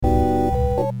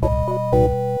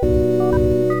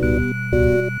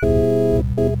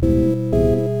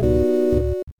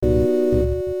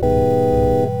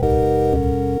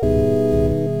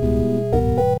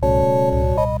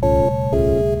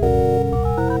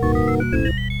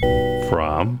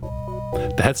from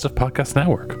the Head Stuff Podcast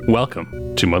Network.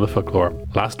 Welcome to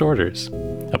Motherfucklore Last Orders,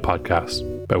 a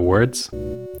podcast about words,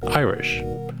 Irish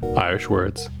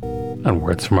words, and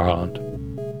words from Ireland.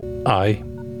 I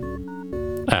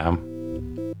am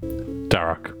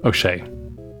Darach O'Shea.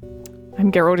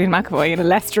 I'm Geraldine McAvoy in a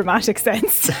less dramatic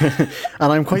sense. And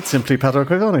I'm quite simply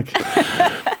Patrick O'Gonic.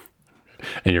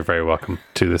 And you're very welcome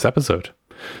to this episode.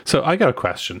 So I got a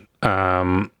question.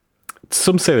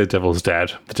 Some say the devil's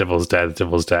dead. The devil's dead. The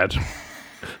devil's dead.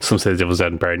 Some say the devil's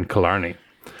dead and buried in Killarney.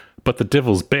 But the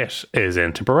devil's bit is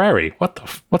in Tipperary.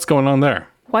 What's going on there?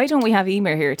 Why don't we have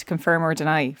Emer here to confirm or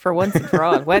deny, for once and for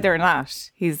all, whether or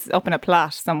not he's up in a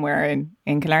plot somewhere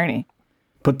in Killarney?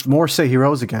 But more say he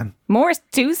rose again. More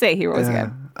do say he rose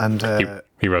again. And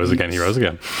he rose again. He rose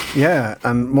again. Yeah,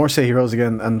 and more say he rose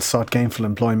again and sought gainful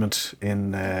employment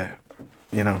in,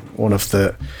 one of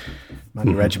the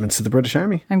many regiments of the British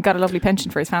Army. And got a lovely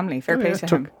pension for his family. Fair play to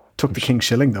him. Took the King's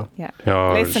shilling though. Yeah.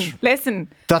 Oh, listen.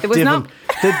 That divil.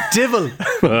 The divil.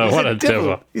 What a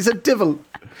divil. He's a divil.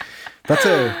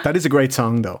 That is a great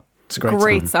song though. It's a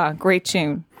great song. Great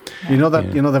tune. Yeah. You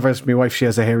know that verse, my wife, she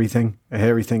has a hairy thing. A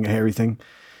hairy thing, a hairy thing.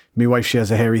 My wife, she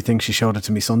has a hairy thing. She showed it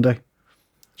to me Sunday.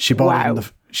 She bought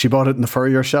it in the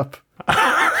furrier shop.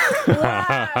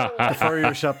 The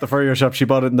furrier shop. She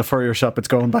bought it in the furrier shop. It's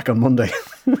going back on Monday.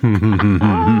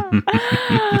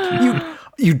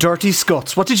 You dirty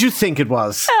Scots. What did you think it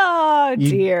was? Oh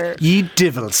dear. Ye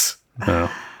divils.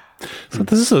 Oh. So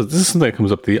this is something that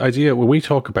comes up. The idea when we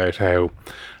talk about how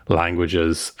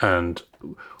languages and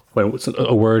when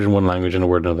a word in one language and a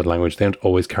word in another language, they don't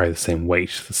always carry the same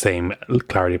weight, the same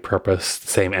clarity of purpose, the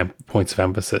same points of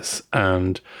emphasis.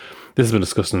 And this has been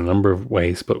discussed in a number of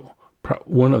ways, but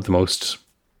one of the most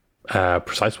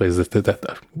precise ways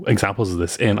that examples of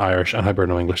this in Irish and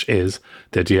Hiberno English is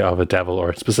the idea of a devil,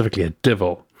 or specifically a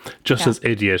divil. Just as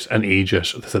idiot and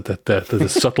Egypt, there's a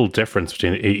subtle difference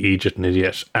between Egypt and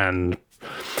idiot and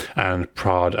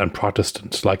prod and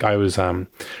Protestant. Like I was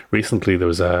recently, there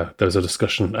was a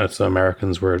discussion as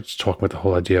Americans were talking about the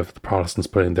whole idea of the Protestants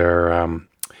putting their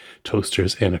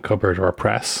toasters in a cupboard or a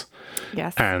press.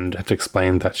 Yes. And had to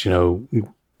explain that,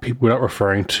 we're not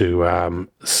referring to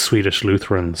Swedish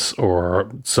Lutherans or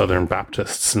Southern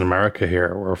Baptists in America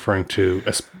here. We're referring to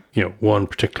one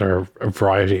particular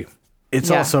variety. It's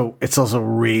also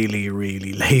really,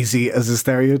 really lazy as a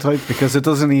stereotype, because it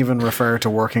doesn't even refer to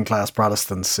working class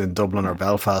Protestants in Dublin or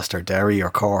Belfast or Derry or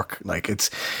Cork. Like it's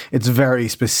very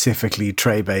specifically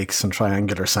tray bakes and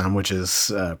triangular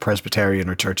sandwiches, Presbyterian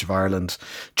or Church of Ireland,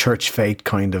 church faith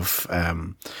kind of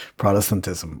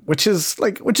Protestantism, which is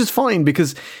fine,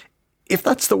 because if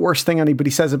that's the worst thing anybody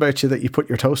says about you, that you put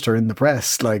your toaster in the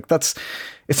press,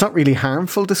 it's not really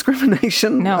harmful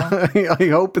discrimination. No. I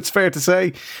hope it's fair to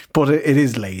say, but it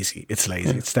is lazy. It's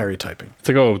lazy. It's stereotyping. It's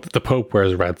like, the Pope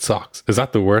wears red socks. Is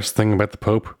that the worst thing about the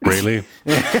Pope, really?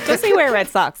 Does he wear red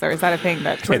socks, or is that a thing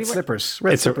that... Red slippers,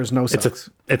 no socks.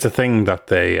 It's a thing that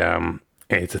they...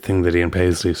 it's a thing that Ian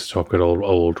Paisley used to talk about,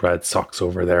 old red socks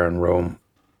over there in Rome.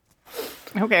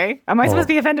 Okay. Am I supposed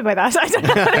to be offended by that? I don't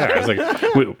know.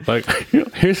 Yeah,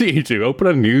 it's here's what you do. Open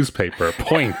a newspaper,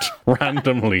 point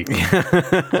randomly.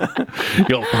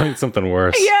 You'll find something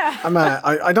worse. Yeah.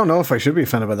 I don't know if I should be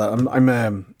offended by that. I'm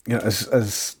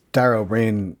as Dara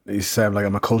O'Brien, he's I'm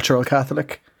a cultural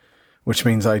Catholic, which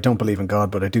means I don't believe in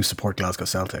God, but I do support Glasgow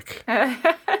Celtic.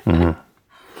 Mm-hmm.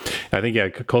 I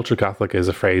think, cultural Catholic is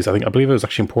a phrase. I believe it was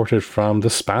actually imported from the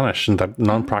Spanish, and that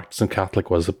non-practicing Catholic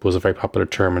was a very popular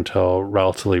term until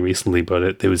relatively recently.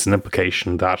 But there was an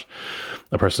implication that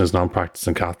a person who's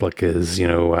non-practicing Catholic is,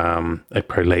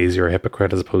 probably lazy or a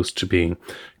hypocrite, as opposed to being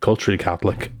culturally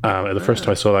Catholic. The first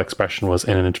time I saw that expression was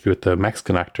in an interview with the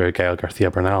Mexican actor Gael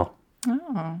García Bernal.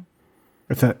 Oh.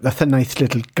 That's a nice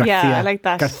little Garcia. Yeah, I like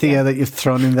that. Garcia that you've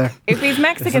thrown in there. If he's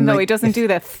Mexican, though, he doesn't do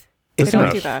that. They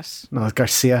don't do that. No, it's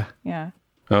Garcia. Yeah.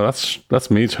 Oh, that's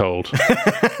me told.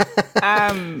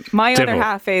 My other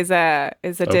half is a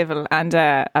divil and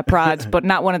a prod, but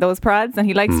not one of those prods. And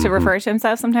he likes to refer to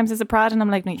himself sometimes as a prod. And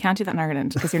I'm like, no, you can't do that in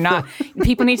Ireland, because you're not.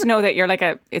 People need to know that you're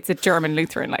it's a German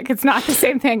Lutheran. It's not the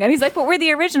same thing. And he's like, but we're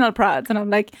the original prods. And I'm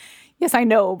like, yes, I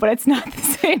know, but it's not the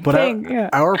same thing.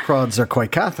 Our prods are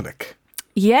quite Catholic.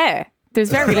 Yeah. There's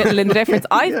very little in the difference.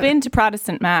 I've been to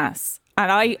Protestant Mass. And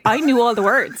I knew all the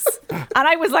words. And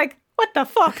I was like, what the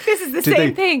fuck? This is the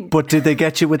same thing. But did they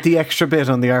get you with the extra bit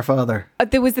on the Our Father?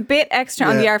 There was a bit extra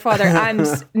on the Our Father, and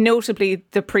notably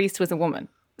the priest was a woman.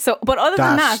 So, but other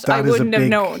than that I wouldn't have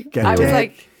known. I was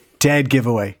like... Dead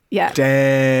giveaway. Yeah.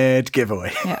 Dead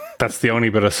giveaway. Yeah. That's the only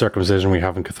bit of circumcision we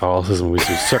have in Catholicism. We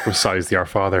circumcise the Our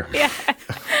Father. Yeah.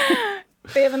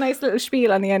 They have a nice little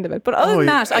spiel on the end of it. But other than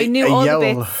that, I knew all the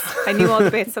bits. I knew all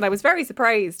the bits, and I was very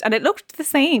surprised. And it looked the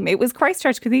same. It was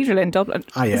Christchurch Cathedral in Dublin.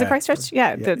 Is it Christchurch?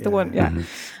 Yeah, the one. Yeah.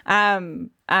 Mm-hmm.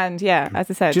 And as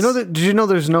I said, did you know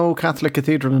there's no Catholic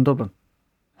cathedral in Dublin?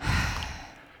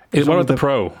 What about the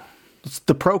pro? It's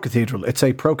the pro cathedral. It's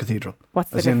a pro cathedral.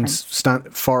 What's the difference?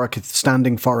 Standing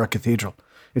for a cathedral.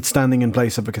 It's standing in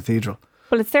place of a cathedral.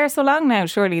 Well, it's there so long now.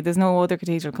 Surely there's no other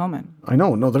cathedral coming. I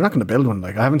know. No, they're not going to build one.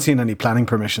 Like, I haven't seen any planning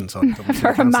permissions on for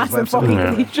a massive fucking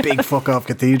cathedral. Big fuck off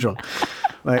cathedral.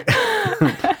 Like,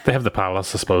 they have the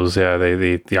palace, I suppose. Yeah,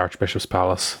 the Archbishop's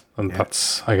Palace, and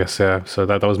that's, I guess, yeah. So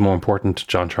that was more important to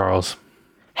John Charles.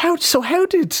 How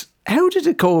did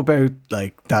it go about,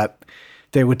 like, that?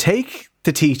 They would take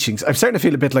the teachings. I'm starting to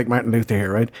feel a bit like Martin Luther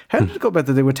here, right? How did it go about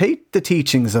that? They would take the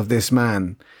teachings of this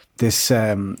man, this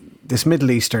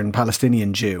Middle Eastern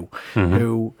Palestinian Jew,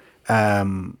 who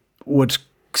would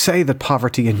say that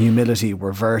poverty and humility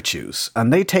were virtues,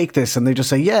 and they take this and they just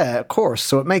say, yeah, of course.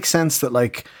 So it makes sense that,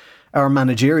 like, our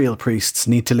managerial priests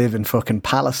need to live in fucking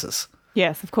palaces.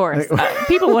 Yes, of course.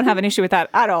 People won't have an issue with that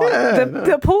at all. Yeah,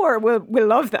 the poor will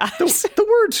love that. The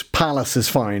word palace is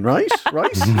fine, right?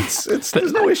 Right?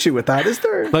 There's no issue with that, is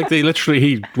there? Like,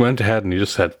 he went ahead and he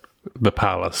just said the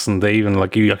palace, and they even,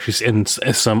 like, you actually in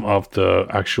some of the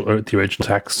original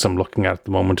texts I'm looking at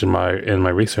the moment in my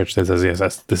research, it says,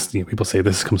 yes, this, people say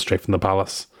this comes straight from the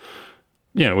palace.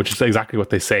 Which is exactly what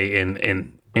they say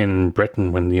in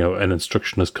Britain when an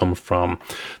instruction has come from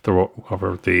the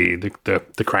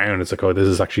crown. It's like, oh, this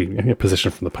is actually a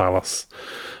position from the palace.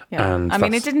 Yeah, and I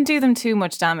mean, it didn't do them too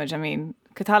much damage. I mean,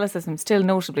 Catholicism still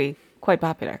notably quite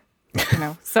popular.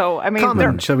 So I mean,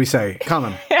 common, shall we say?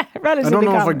 Common. Yeah, relatively. I don't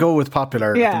know common. if I go with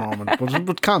popular at the moment,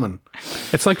 but common.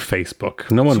 It's like Facebook.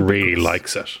 No one really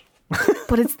likes it.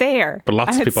 But it's there. But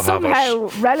lots of people have it. It's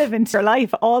somehow relevant to your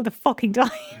life all the fucking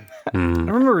time. I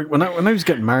remember when I was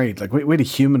getting married, like we had a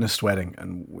humanist wedding,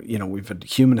 and we've had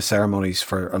humanist ceremonies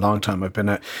for a long time. I've been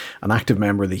an active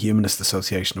member of the Humanist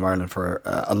Association of Ireland for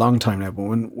a long time now. But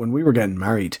when we were getting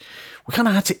married, we kind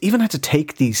of had to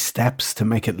take these steps to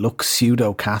make it look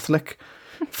pseudo Catholic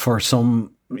for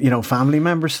some family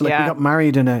members. So, like, we got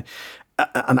married in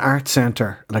an art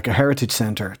centre, like a heritage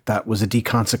centre that was a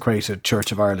deconsecrated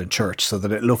Church of Ireland church, so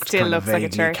that it looked still kind of vaguely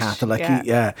like a church. Catholic.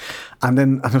 Yeah. And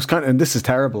then I was and this is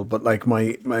terrible, but like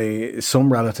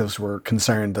some relatives were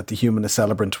concerned that the humanist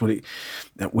celebrant will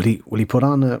he put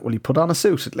on a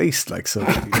suit at least, like, so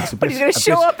he's going to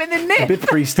show up in the knit, a bit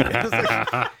priestly.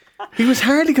 He was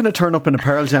hardly going to turn up in a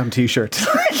Pearl Jam t-shirt.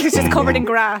 He's just covered in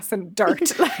grass and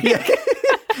dirt. Yeah.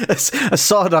 A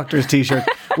Saw Doctor's t-shirt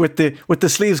with the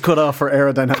sleeves cut off for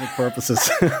aerodynamic purposes.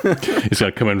 He's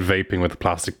going to come in vaping with a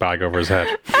plastic bag over his head.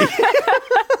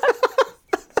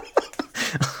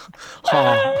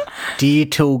 The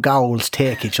two goals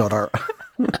take each other.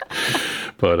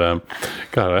 But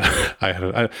God,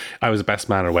 I was the best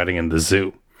man at a wedding in the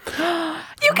zoo.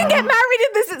 You can get married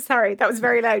in the zoo. Sorry, that was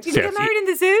very loud. You can get married in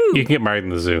the zoo. You can get married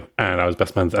in the zoo, and I was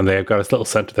best man. And they've got this little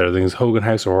centre there. I think it's Hogan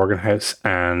House or Organ House,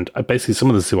 and basically some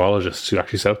of the zoologists who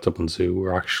actually set up Dublin Zoo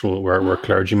were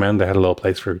clergymen. They had a little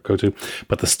place for go to,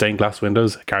 but the stained glass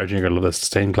windows, Garage, you're gonna love this.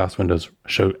 Stained glass windows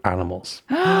show animals.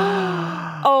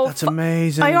 Oh, that's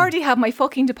amazing! I already have my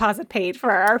fucking deposit paid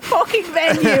for our fucking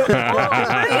venue. Get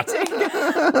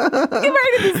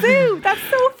married in the zoo. That's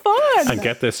so fun. And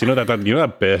get this, you know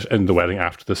that bit in the wedding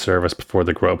after the service before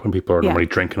they grow up when people are normally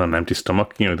drinking on an empty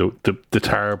stomach. The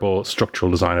terrible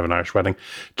structural design of an Irish wedding.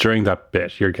 During that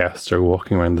bit, your guests are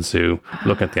walking around the zoo,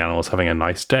 looking at the animals, having a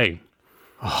nice day.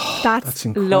 Oh, that's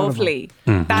lovely.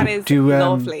 Mm-hmm. That is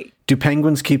lovely. Do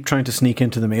penguins keep trying to sneak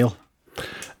into the meal?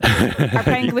 Are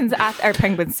penguins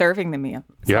serving the meal?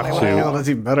 Yeah, that's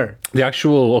even better. The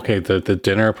actual the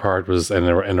dinner part was in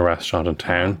a restaurant in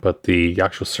town, but the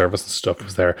actual service and stuff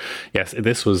was there. Yes,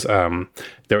 this was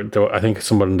there I think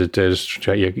someone did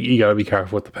you got to be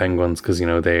careful with the penguins because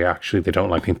they don't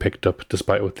like being picked up,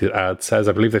 despite what the ad says.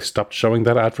 I believe they stopped showing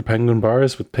that ad for penguin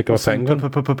bars with pick up a penguin.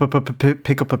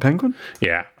 Pick up a penguin?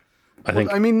 Yeah.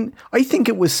 I think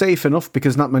it was safe enough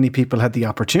because not many people had the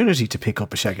opportunity to pick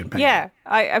up a shagging penguin. Yeah,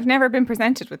 I've never been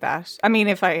presented with that. I mean,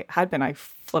 if I had been, I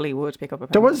fully would pick up a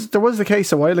penguin. There was a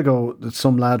case a while ago that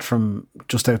some lad from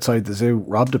just outside the zoo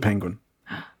robbed a penguin,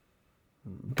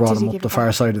 brought him up the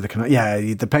far side of the canal.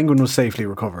 Yeah, the penguin was safely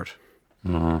recovered.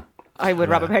 Mm-hmm. I would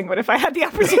rob a penguin if I had the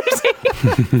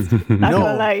opportunity. Not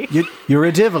gonna lie. You're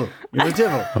a devil. You're a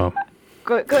devil. Oh.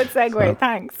 Good segue.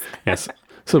 Thanks. Yes.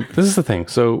 So this is the thing.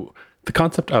 So the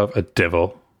concept of a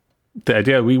devil the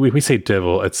idea we say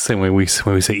devil, it's the same way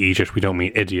when we say Egypt, we don't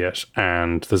mean idiot.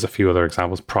 And there's a few other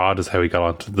examples. Prod is how he got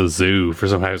onto the zoo for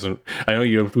some reason. I know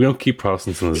we don't keep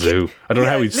Protestants in the zoo. I don't know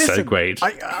how he segued.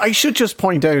 I should just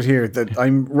point out here that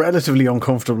I'm relatively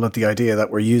uncomfortable at the idea that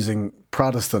we're using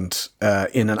Protestant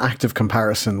in an active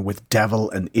comparison with devil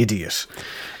and idiot.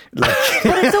 But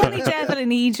it's only devil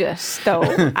in Egypt, though.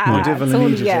 Devil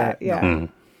in Egypt, yeah.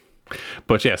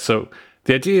 But yeah, so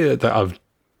the idea of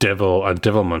devil and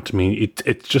devilment, I mean,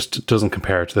 it just doesn't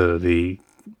compare to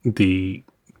the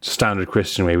standard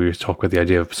Christian way we talk about the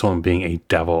idea of someone being a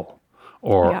devil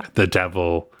or the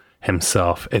devil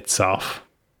himself, itself,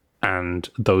 and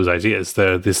those ideas.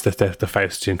 The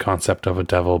Faustian concept of a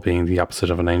devil being the opposite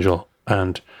of an angel,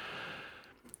 and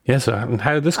so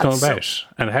how did this come about?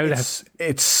 And how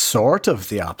it's sort of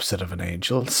the opposite of an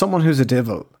angel. Someone who's a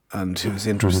devil and who's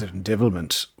interested in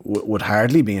devilment would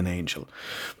hardly be an angel.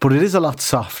 But it is a lot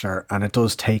softer, and it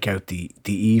does take out the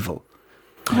evil.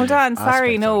 Hold on,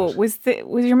 sorry, no. Was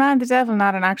your man the devil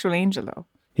not an actual angel, though?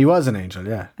 He was an angel,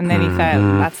 yeah. And then he fell.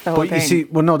 That's the whole thing.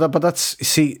 You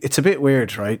see, it's a bit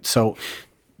weird, right? So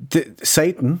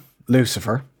Satan,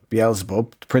 Lucifer,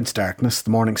 Beelzebub, the Prince of Darkness, the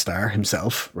Morning Star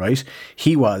himself, right?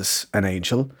 He was an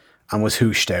angel and was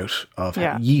hooshed out of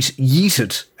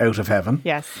yeeted out of heaven.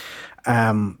 Yes.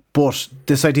 But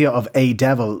this idea of a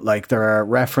devil, like there are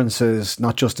references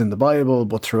not just in the Bible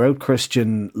but throughout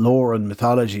Christian lore and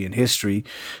mythology and history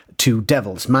to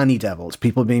devils, many devils,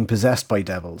 people being possessed by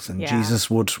devils, and Jesus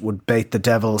would bait the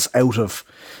devils out of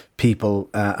people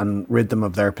and rid them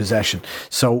of their possession.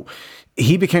 So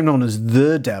he became known as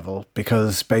the devil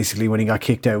because basically when he got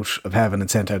kicked out of heaven and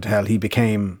sent out to hell, he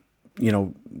became,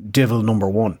 devil number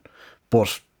one.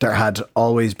 But there had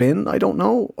always been, I don't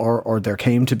know, or there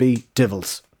came to be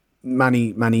devils.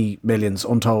 Many, many millions,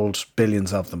 untold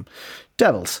billions of them.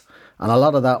 Devils. And a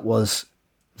lot of that was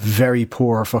very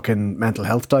poor fucking mental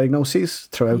health diagnoses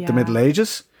throughout the Middle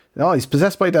Ages. Oh, he's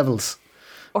possessed by devils.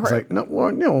 It's like, no.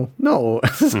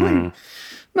 It's like,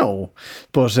 no.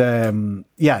 But,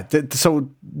 so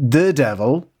the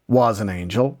devil was an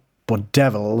angel, but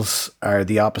devils are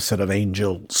the opposite of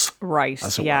angels.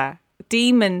 Right, yeah.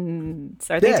 Demons.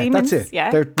 Are they demons? That's it.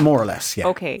 Yeah, they're more or less. Yeah.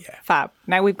 Okay, fab.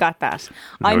 Now we've got that.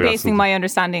 I'm basing my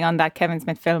understanding on that Kevin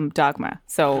Smith film Dogma.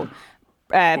 So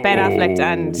Ben Affleck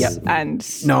and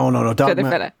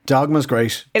Dogma's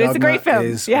great. It is a great film.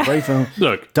 Is a great film.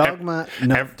 Look, Dogma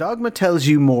tells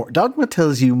you more. Dogma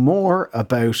tells you more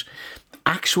about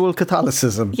actual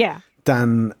Catholicism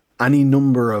than any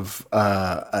number of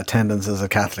attendance as a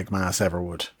Catholic mass ever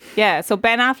would. Yeah, so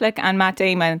Ben Affleck and Matt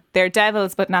Damon, they're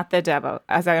devils, but not the devil,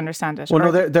 as I understand it.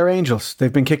 Well, no, they're angels.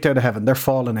 They've been kicked out of heaven. They're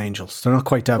fallen angels. They're not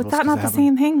quite devils. But that's not the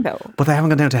same thing, though. But they haven't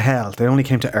gone down to hell. They only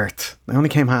came to earth. They only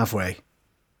came halfway.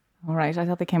 All right, I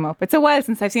thought they came up. It's a while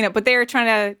since I've seen it, but they're trying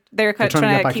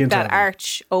to keep that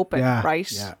arch open,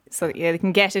 right? Yeah. So they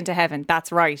can get into heaven.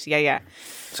 That's right. Yeah.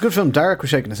 It's a good film. Derek was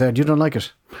shaking his head. You don't like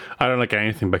it? I don't like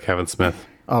anything by Kevin Smith.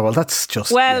 Oh, well, that's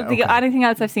just... Well, anything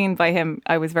else I've seen by him,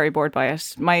 I was very bored by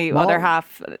it. My other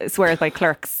half swears by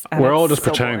Clerks. We're all just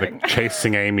pretending that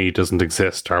Chasing Amy doesn't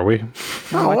exist, are we?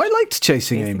 No, I liked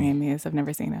Chasing Amy. I've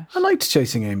never seen it. I liked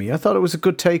Chasing Amy. I thought it was a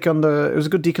good take on it was a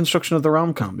good deconstruction of the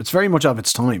rom-com. It's very much of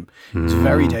its time. It's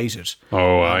very dated.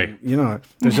 Oh, aye.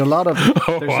 There's a lot of...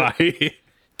 aye.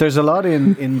 There's a lot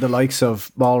in the likes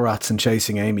of Mallrats and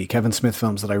Chasing Amy, Kevin Smith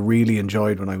films that I really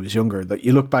enjoyed when I was younger, that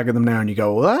you look back at them now and you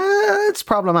go, it's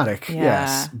problematic,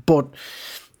 yes. But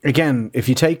again, if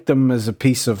you take them as a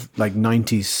piece of like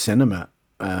 90s cinema,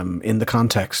 in the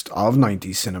context of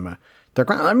 90s cinema, they're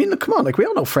grand. I mean, come on, like we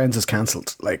all know Friends is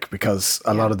cancelled, like because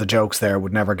a lot of the jokes there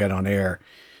would never get on air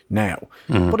now.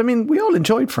 But I mean, we all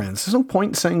enjoyed Friends. There's no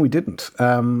point in saying we didn't.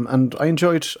 And I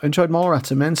enjoyed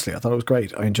Mallrats immensely. I thought it was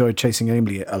great. I enjoyed Chasing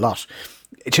Amy a lot.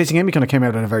 Chasing Amy kind of came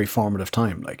out at a very formative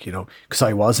time, like, because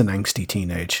I was an angsty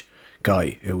teenage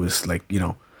guy who was like,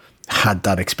 had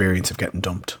that experience of getting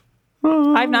dumped.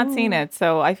 I've not seen it,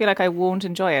 so I feel like I won't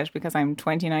enjoy it because I'm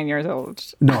 29 years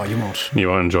old. No, you won't. You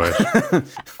won't enjoy it.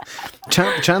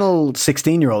 Channel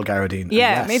 16-year-old Garradine.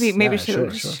 Yeah, maybe she'll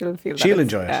feel that. She'll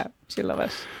enjoy it. Yeah, she'll love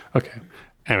it. Okay.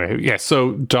 Anyway,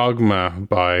 so Dogma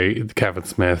by Kevin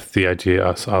Smith, the idea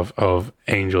of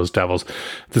angels, devils.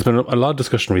 There's been a lot of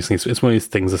discussion recently. It's one of these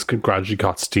things that's gradually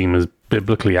got steam as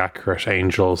biblically accurate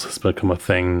angels has become a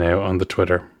thing now on the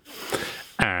Twitter.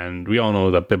 And we all know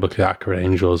that biblically accurate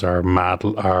angels are mad,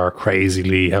 are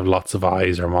crazily, have lots of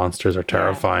eyes, are monsters, are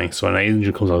terrifying. Yeah. So an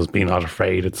angel comes out as being not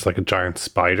afraid. It's like a giant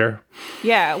spider.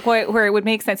 Yeah, where it would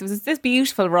make sense. It was this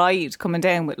beautiful ride coming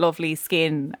down with lovely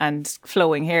skin and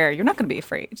flowing hair. You're not going to be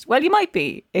afraid. Well, you might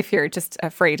be if you're just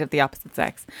afraid of the opposite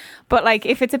sex. But like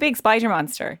if it's a big spider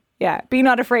monster, yeah, be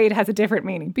not afraid has a different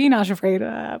meaning. Be not afraid.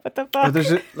 What the fuck?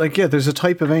 There's a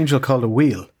type of angel called a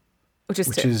wheel. Which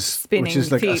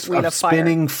is like a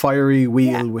spinning fiery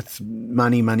wheel with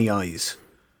many, many eyes.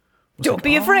 Don't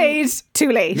be afraid.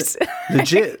 Too late.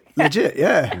 Legit,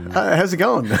 yeah. How's it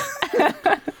going?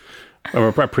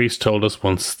 A priest told us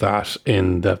once that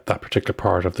in that particular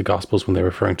part of the Gospels, when they're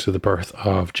referring to the birth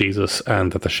of Jesus,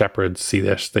 and that the shepherds see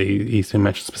this, he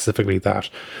mentioned specifically that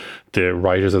the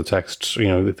writers of the text,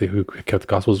 who kept the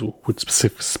Gospels, would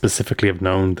specifically have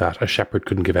known that a shepherd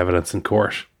couldn't give evidence in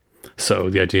court. So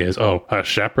the idea is, a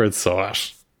shepherd saw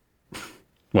it.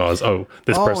 This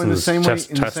person is in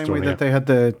the same way that they had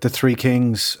the three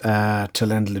kings to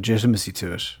lend legitimacy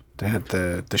to it. They had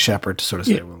the shepherd to sort of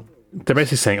say, well, they're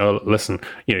basically saying, "Oh, listen,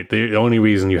 the only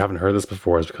reason you haven't heard this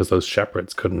before is because those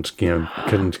shepherds they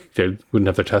wouldn't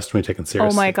have their testimony taken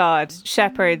seriously." Oh my God,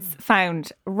 shepherds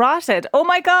found rotted. Oh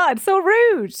my God, so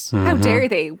rude! Mm-hmm. How dare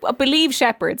they believe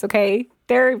shepherds? Okay,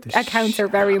 their accounts are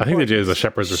very important. I think the idea is the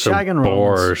shepherds are so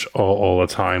bored all the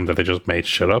time that they just made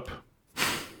shit up.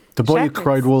 The boy who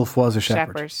cried wolf was a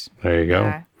shepherd. There you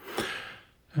go.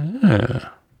 Yeah.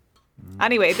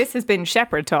 Anyway, this has been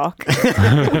Shepherd Talk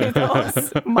with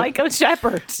us, Michael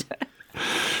Shepherd.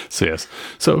 So yes.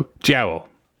 So Diabhal.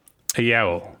 A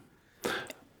yowl.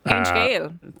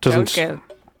 Scéal.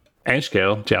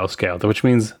 Scéal, Scéal, which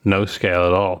means no scale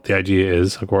at all. The idea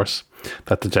is, of course,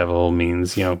 that the devil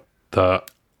means, the...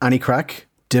 Any crack?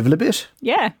 Divil a bit?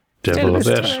 Yeah. Divil a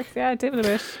bit. Yeah, divil a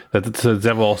bit. The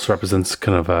devil also represents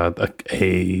kind of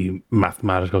a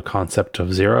mathematical concept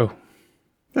of zero.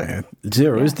 Yeah,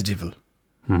 zero is the devil.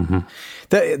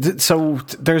 Mm-hmm. So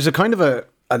there's a kind of a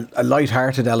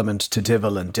light-hearted element to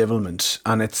divil and divilment,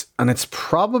 and it's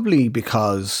probably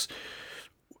because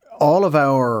all of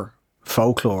our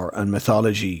folklore and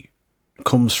mythology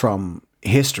comes from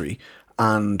history,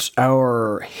 and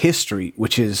our history,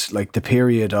 which is like the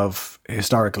period of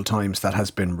historical times that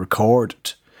has been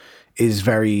recorded, is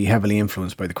very heavily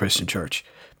influenced by the Christian Church,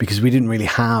 because we didn't really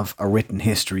have a written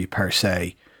history per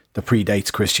se that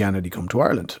predates Christianity come to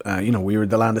Ireland. We were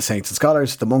the land of saints and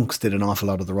scholars. The monks did an awful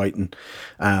lot of the writing.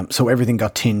 So everything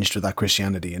got tinged with that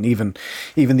Christianity. And even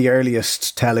the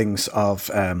earliest tellings of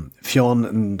Fionn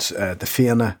and the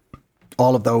Fianna,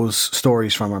 all of those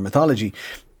stories from our mythology,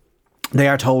 they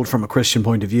are told from a Christian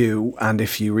point of view. And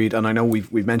if you read, and I know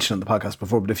we've mentioned on the podcast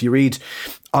before, but if you read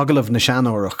Ogilv na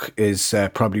Seanóireach is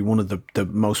probably one of the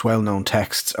most well-known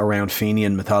texts around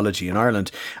Fenian mythology in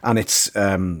Ireland. And it's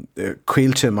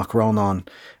Cuilte mac Rónán,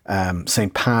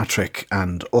 St. Patrick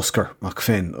and Oscar mac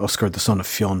Finn, Oscar the son of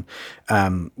Fionn,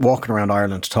 walking around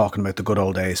Ireland talking about the good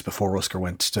old days before Oscar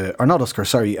went to, or not Oscar,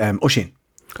 sorry, Oisín.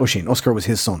 Oscar was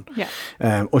his son. Yeah.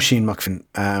 Oisín mac Finn,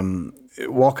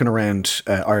 walking around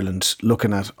Ireland,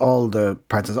 looking at all the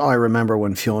parts. I remember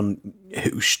when Fionn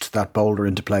hooshed that boulder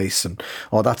into place, and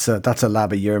that's a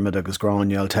lab of Diarmid agus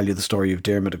Grania. I'll tell you the story of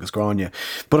Diarmid agus Grania.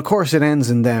 But of course, it ends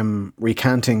in them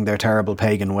recanting their terrible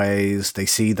pagan ways. They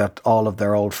see that all of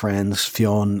their old friends,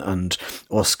 Fionn and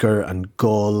Oscar and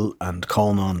Gull and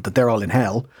Conan, that they're all in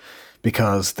hell,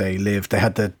 because they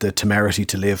had the temerity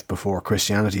to live before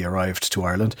Christianity arrived to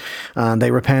Ireland, and they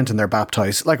repent and they're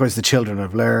baptised. Likewise, the children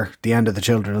of Lir, the end of the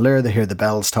children of Lir, they hear the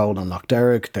bells tolled on Loch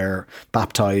Derrig, they're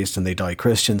baptised and they die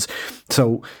Christians.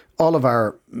 So all of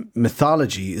our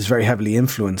mythology is very heavily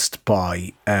influenced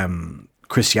by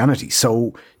Christianity.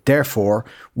 So therefore,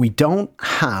 we don't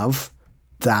have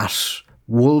that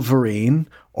Wolverine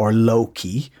or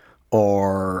Loki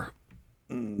or,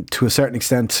 to a certain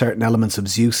extent, certain elements of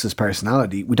Zeus's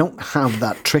personality. We don't have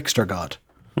that trickster god.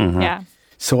 Mm-hmm. Yeah.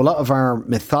 So a lot of our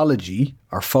mythology,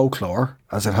 our folklore,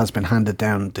 as it has been handed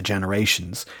down the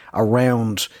generations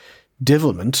around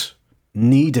divilment,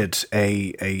 needed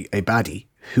a baddie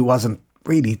who wasn't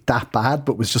really that bad,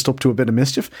 but was just up to a bit of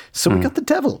mischief. So we got the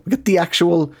devil. We got the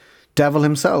actual devil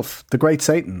himself, the great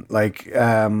Satan,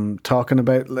 talking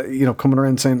about, coming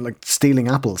around saying, like, stealing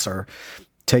apples or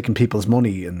taking people's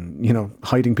money and,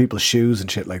 hiding people's shoes and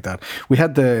shit like that. We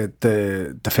had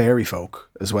the fairy folk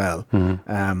as well.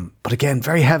 Mm-hmm. But again,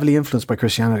 very heavily influenced by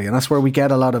Christianity. And that's where we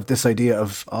get a lot of this idea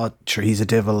of, he's a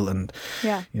devil. And,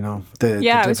 yeah.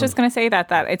 I was just going to say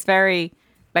that it's very,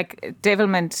 like,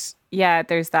 devilment. Yeah,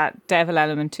 there's that devil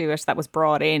element to it that was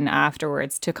brought in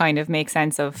afterwards to kind of make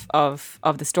sense of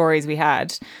the stories we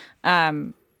had.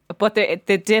 but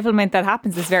the devilment that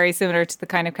happens is very similar to the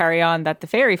kind of carry on that the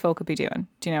fairy folk would be doing.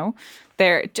 Do you know?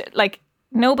 They're like,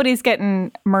 nobody's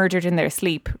getting murdered in their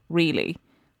sleep, really.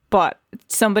 But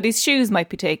somebody's shoes might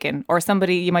be taken, or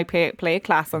you might play a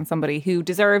class on somebody who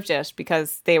deserved it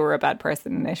because they were a bad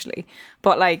person initially.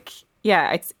 But like,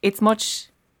 yeah, it's much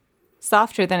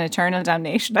softer than eternal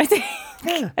damnation, I think.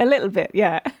 Yeah. A little bit,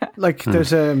 yeah. Like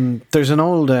there's an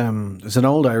old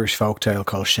Irish folktale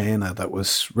called Scéal that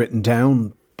was written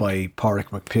down by Pádraic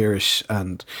MacPiarish,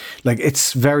 and like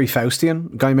it's very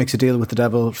Faustian. Guy makes a deal with the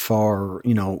devil for,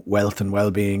 you know, wealth and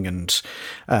well-being and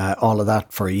all of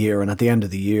that for a year, and at the end of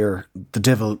the year the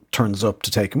devil turns up to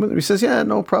take him with him. He says, yeah,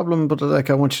 no problem, but like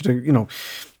I want you to, you know,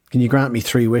 can you grant me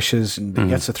 3 wishes? And he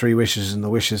gets the 3 wishes, and the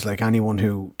wishes, like, anyone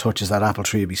who touches that apple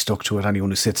tree would be stuck to it. Anyone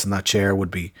who sits in that chair would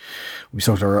be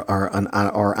stuck,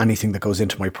 or anything that goes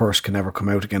into my purse can never come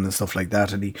out again, and stuff like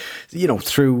that. And he, you know,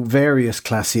 through various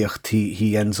classiacht,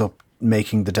 he ends up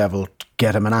making the devil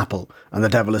get him an apple, and the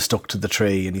devil is stuck to the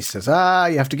tree, and he says,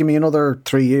 you have to give me another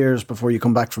 3 years before you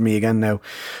come back for me again now.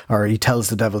 Or he tells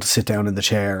the devil to sit down in the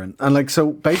chair, and like,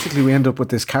 so basically we end up with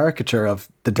this caricature of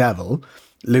the devil,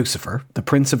 Lucifer, the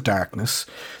Prince of Darkness,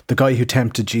 the guy who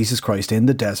tempted Jesus Christ in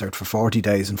the desert for 40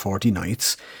 days and 40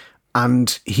 nights,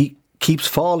 and he keeps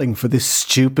falling for this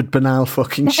stupid, banal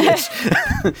fucking shit.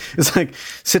 It's like,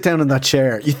 sit down in that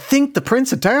chair. You think the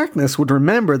Prince of Darkness would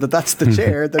remember that that's the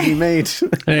chair that he made.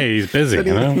 Hey, he's busy, you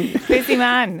know? Busy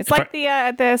man. It's like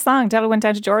the song, Devil Went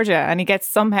Down to Georgia, and he gets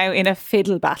somehow in a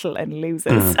fiddle battle and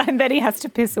loses, and then he has to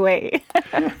piss away.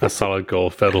 A solid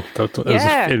gold fiddle. In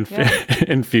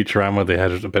Futurama, they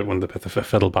had a bit when the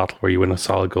fiddle battle where you win a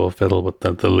solid gold fiddle, but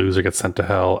the loser gets sent to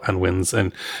hell and wins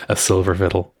in a silver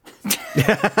fiddle.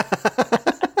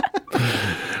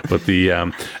 But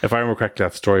if I remember correctly,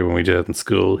 that story when we did it in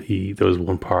school, there was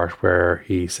one part where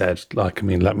he said, like, I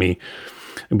mean, let me,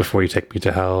 before you take me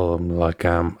to hell, like,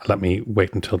 let me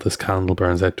wait until this candle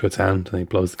burns out to its end. And he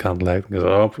blows the candle out and goes,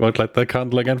 I won't light that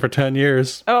candle again for 10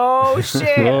 years. Oh shit!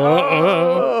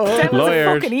 That was a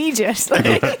fucking Egypt. And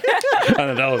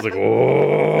the devil's like,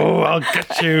 oh, I'll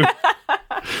get you.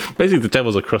 Basically, the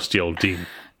devil's a crusty old dean.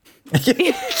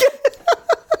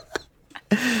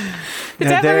 The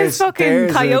devil is fucking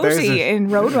Coyote in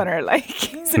Roadrunner, like,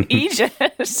 he's an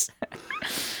Egypt.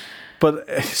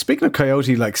 But speaking of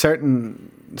Coyote, like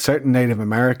certain Native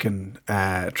American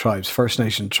tribes, First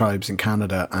Nation tribes in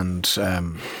Canada, and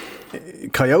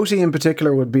Coyote in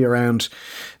particular would be around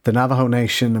the Navajo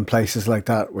Nation and places like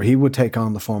that, where he would take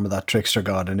on the form of that trickster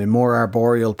god. And in more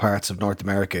arboreal parts of North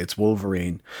America, it's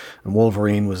Wolverine. And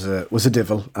Wolverine was a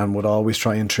devil and would always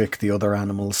try and trick the other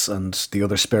animals and the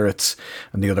other spirits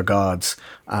and the other gods.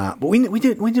 But we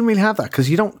didn't really have that, because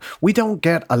we don't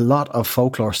get a lot of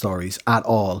folklore stories at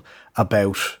all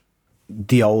about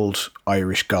the old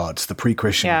Irish gods, the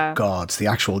pre-Christian gods, the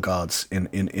actual gods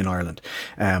in Ireland.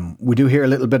 We do hear a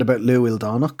little bit about Lugh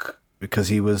Ildánach, because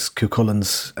he was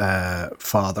Cuchulain's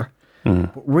father.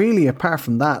 But really, apart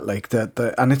from that, like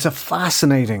and it's a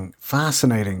fascinating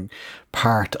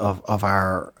part of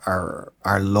our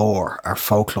lore, our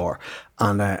folklore,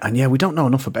 and yeah, we don't know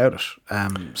enough about it.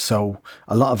 So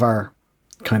a lot of our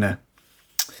kind of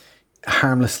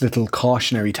harmless little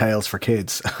cautionary tales for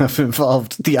kids have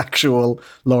involved the actual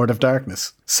Lord of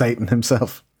Darkness, Satan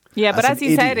himself. Yeah, but as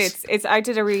you said, it's. I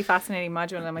did a really fascinating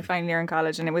module in my final year in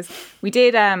college, and we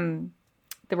did.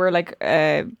 There were like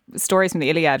stories from the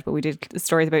Iliad, but we did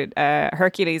stories about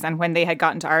Hercules and when they had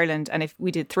gotten to Ireland, and if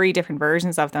we did 3 different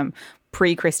versions of them,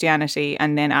 pre-Christianity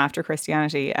and then after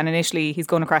Christianity. And initially, he's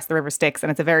going across the River Styx,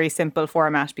 and it's a very simple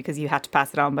format because you had to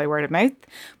pass it on by word of mouth.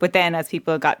 But then, as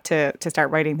people got to start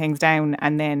writing things down,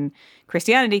 and then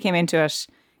Christianity came into it,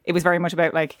 it was very much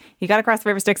about, like, he got across the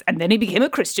River Styx and then he became a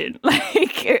Christian,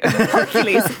 like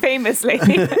Hercules famously.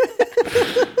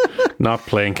 Not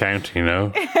playing county, you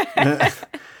know.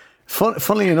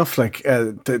 Funnily enough, like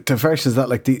the versions that,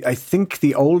 like, I think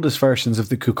the oldest versions of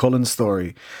the Cuchulainn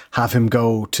story have him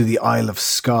go to the Isle of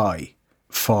Skye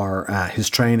for his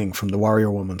training from the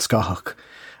warrior woman Scáthach.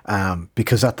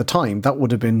 Because at the time that would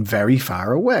have been very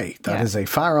far away. That is a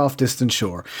far off distant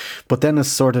shore. But then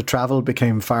as sort of travel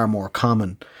became far more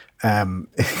common,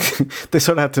 they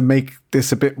sort of had to make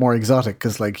this a bit more exotic,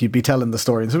 because, like, you'd be telling the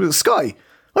story and so it was Skye.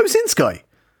 I was in Skye.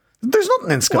 There's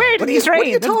nothing in Skye. Where did you train?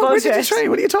 Where did you train?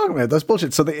 What are you talking about? That's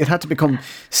bullshit. So it had to become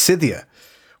Scythia,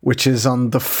 which is on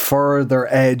the further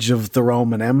edge of the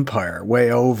Roman Empire,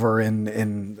 way over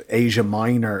in Asia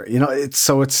Minor. You know, it's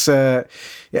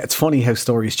funny how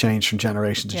stories change from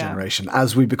generation to generation.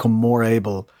 As we become more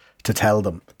able to tell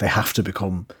them, they have to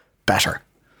become better.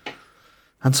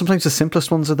 And sometimes the simplest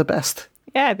ones are the best.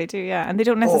 Yeah, they do. Yeah, and they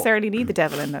don't necessarily need the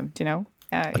devil in them. Do you know?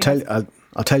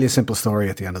 I'll tell you a simple story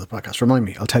at the end of the podcast. Remind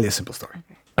me. I'll tell you a simple story.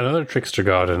 Okay. Another trickster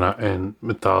god in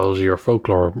mythology or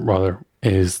folklore, rather,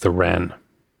 is the wren.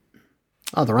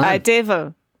 Oh, the wren. A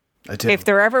devil. If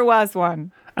there ever was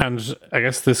one. And I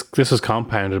guess this is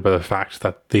compounded by the fact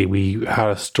that we had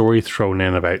a story thrown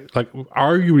in about, like,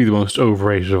 arguably the most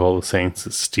overrated of all the saints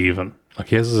is Stephen. Like,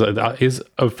 he has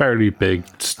a fairly big...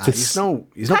 he's no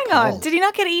Hang Paul. on, did he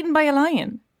not get eaten by a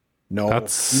lion? No, he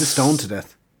was stoned to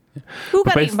death. Who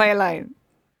got eaten by a lion?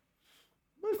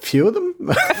 A few of them.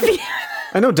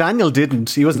 I know Daniel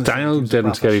didn't. He wasn't. Daniel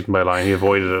didn't get eaten by a lion. He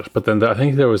avoided it. But then I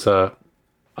think there was a...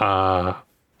 I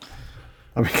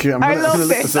love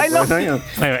this.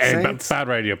 Anyway, bad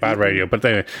radio. But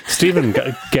anyway, Stephen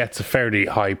gets a fairly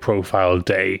high-profile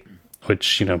day,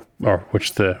 which our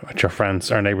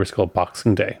neighbours call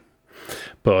Boxing Day.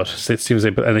 But Stephen's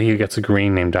and then he gets a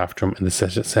green named after him in the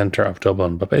centre of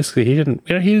Dublin. But basically, he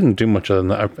didn't do much other than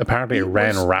that. Apparently, a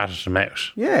wren ratted him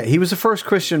out. Yeah, he was the first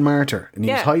Christian martyr, and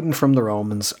he was hiding from the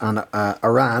Romans. And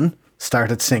Iran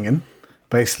started singing,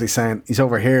 basically saying, "He's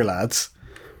over here, lads."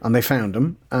 And they found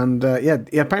him, and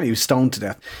apparently he was stoned to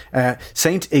death.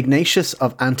 Saint Ignatius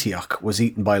of Antioch was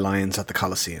eaten by lions at the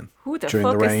Colosseum. Who the during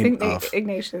fuck the is reign Saint of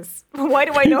Ignatius? Why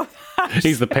do I know that?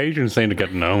 He's the patron saint of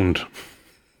getting owned.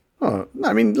 Oh,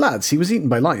 I mean, lads, he was eaten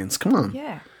by lions. Come on.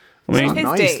 Yeah. I mean,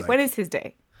 His day. When is his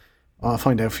day? I'll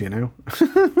find out for you now.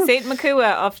 Saint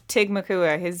Makua of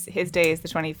Tigmakua. His day is the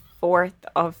 24th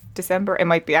of December. It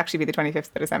might actually be the 25th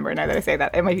of December. Now that I say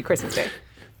that, it might be Christmas Day.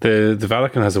 The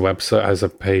Vatican has a website, has a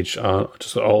page on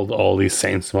just all these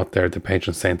saints and what they're the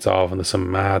patron saints of, and there's some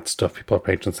mad stuff people are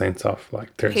patron saints of.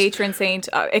 Like there's patron saint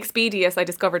Expedius. I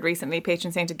discovered recently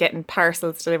patron saint of getting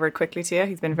parcels delivered quickly to you.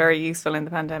 He's been very useful in the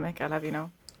pandemic. I'll have you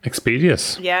know.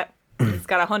 Expedius. Yeah, he's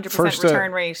got 100%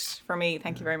 return rate for me.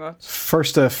 Thank you very much.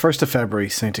 First of February,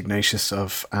 Saint Ignatius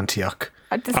of Antioch.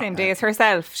 At the same day as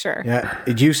herself, sure. Yeah,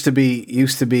 it used to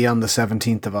be on the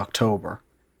 17th of October.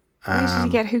 Why did he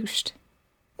get hooshed?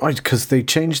 Because they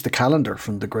changed the calendar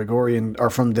from the Gregorian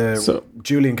or from the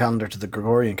Julian calendar to the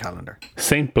Gregorian calendar.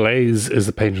 Saint Blaise is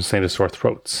the patron saint of sore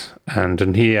throats,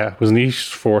 and he wasn't he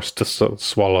forced to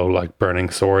swallow like burning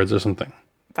swords or something.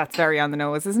 That's very on the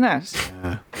nose, isn't it?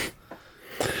 Yeah.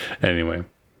 Anyway,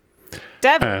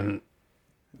 devil.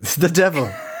 It's the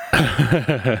devil.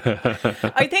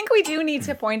 I think we do need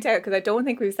to point out, because I don't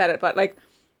think we've said it, but like,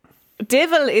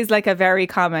 devil is like a very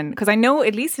common, because I know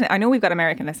we've got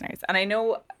American listeners, and I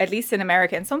know at least in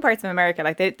America, in some parts of America,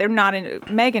 like they're not in.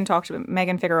 Megan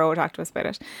Figueroa talked to us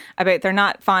about they're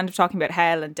not fond of talking about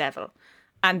hell and devil,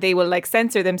 and they will like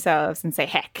censor themselves and say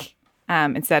heck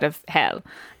instead of hell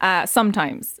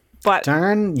sometimes. But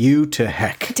darn you to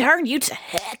heck.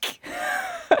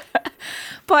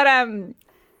 But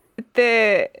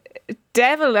the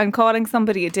devil and calling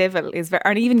somebody a devil is very,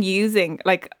 and even using,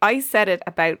 like, I said it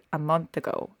about a month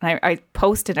ago, and I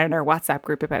posted in our WhatsApp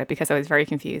group about it because I was very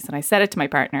confused, and I said it to my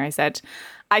partner. I said,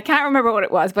 I can't remember what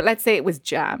it was, but let's say it was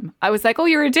jam. I was like, oh,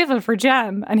 you're a devil for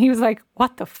jam. And he was like,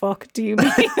 what the fuck do you mean?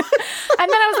 And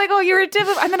then I was like, oh, you're a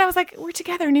devil. And then I was like, we're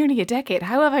together nearly a decade.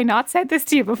 How have I not said this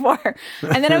to you before?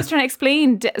 And then I was trying to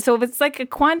explain. So if it's like a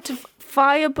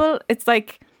quantifiable, it's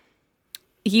like,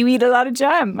 you eat a lot of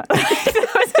jam.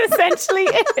 That was essentially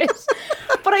it.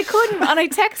 But I couldn't. And I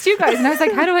text you guys and I was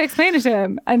like, how do I explain it to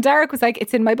him? And Derek was like,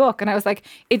 it's in my book. And I was like,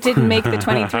 it didn't make the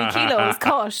 23 kilos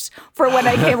cut for when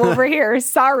I came over here.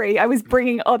 Sorry. I was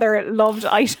bringing other loved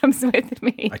items with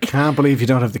me. I can't believe you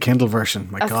don't have the Kindle version.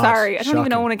 My God. Sorry. I don't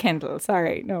even own a Kindle.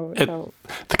 Sorry. No.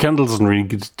 The Kindle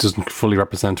doesn't fully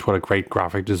represent what a great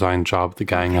graphic design job the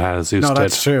gang at Zeus did. No,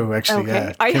 that's true, actually. Okay.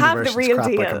 Yeah. I have the real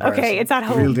deal. Okay. It's at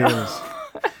home. Real deals.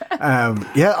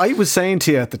 Yeah, I was saying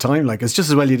to you at the time, like, it's just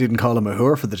as well you didn't call him a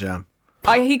whore for the jam.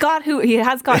 He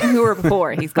has gotten hooer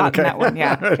before. He's gotten that one.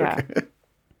 Yeah.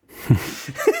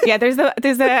 Yeah, there's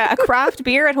a craft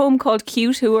beer at home called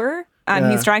Cute Hooer,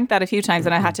 and he's drank that a few times,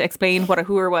 and I had to explain what a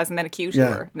hooer was and then a cute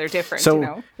hooer. They're different, so, you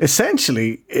know.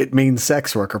 Essentially, it means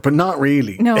sex worker, but not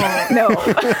really. No.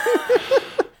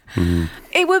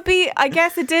 It would be, I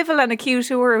guess, a devil and a cute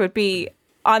hooer would be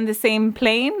on the same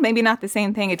plane, maybe not the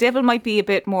same thing. A devil might be a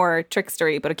bit more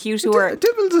trickstery, but a cute hooer...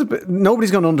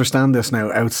 Nobody's going to understand this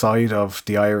now outside of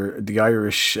the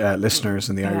Irish listeners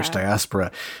and the Irish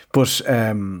diaspora. But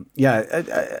a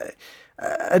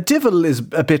devil is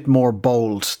a bit more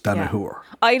bold than a hooer.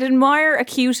 I'd admire a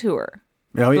cute hooer.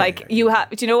 Oh, yeah. Like, you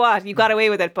have... Do you know what? You got away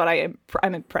with it, but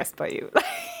I'm impressed by you.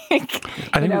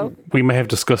 I think we may have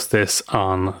discussed this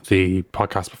on the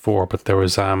podcast before, but there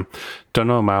was Donald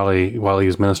O'Malley, while he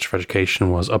was Minister for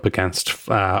Education, was up against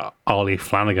Ollie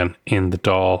Flanagan in the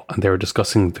Dáil, and they were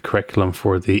discussing the curriculum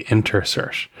for the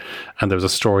InterCert. And there was a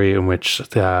story in which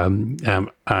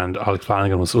and Ollie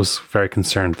Flanagan was very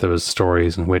concerned. There was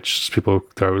stories in which people,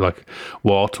 they were like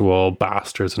wall-to-wall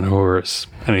bastards and whores.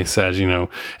 And he said,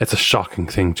 it's a shocking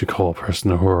thing to call a person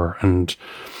a whore. And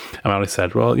Ali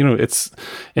said, well, it's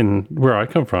in where I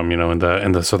come from, in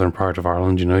the southern part of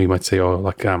Ireland, you might say,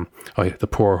 the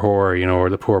poor whore, or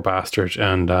the poor bastard.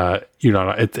 And,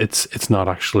 it's not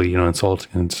actually,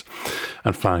 insulting.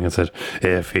 And Flanagan said,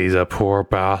 if he's a poor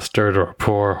bastard or a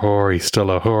poor whore, he's still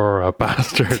a whore or a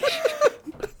bastard.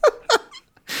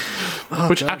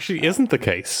 Which actually isn't the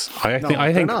case.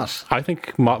 I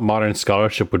think modern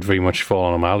scholarship would very much fall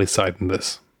on O'Malley's side in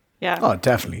this. Yeah. Oh,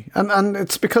 definitely. And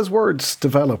it's because words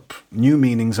develop new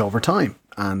meanings over time.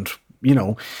 And,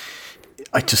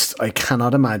 I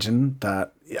cannot imagine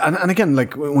that. And again,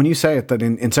 like when you say it, that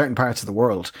in certain parts of the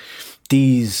world,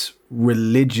 these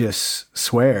religious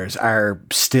swears are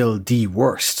still the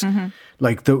worst. Mm-hmm.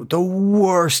 Like the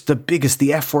worst, the biggest,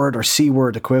 the F word or C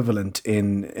word equivalent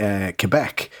in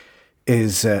Quebec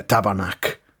is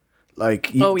tabarnak.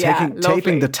 Like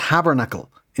taping the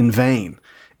tabernacle in vain.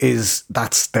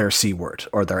 That's their C word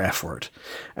or their F word,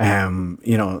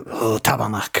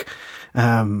 tabarnak,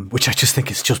 which I just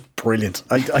think is just brilliant.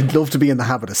 I'd love to be in the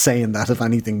habit of saying that if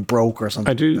anything broke or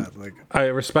something. I do. Like that. I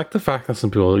respect the fact that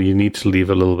some people, you need to leave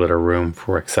a little bit of room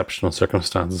for exceptional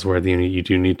circumstances where you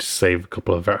do need to save a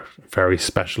couple of very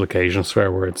special occasion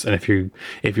swear words. And if your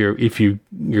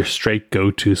straight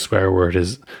go-to swear word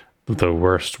is the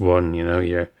worst one,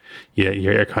 you're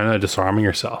kind of disarming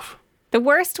yourself. The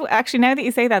worst, actually, now that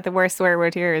you say that, the worst swear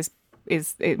word here is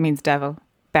it means devil.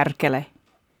 Perkele.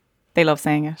 They love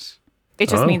saying it. It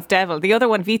just means devil. The other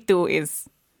one, vitu, is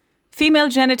female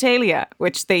genitalia,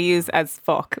 which they use as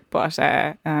fuck. But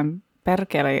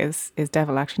perkele is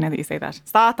devil, actually, now that you say that.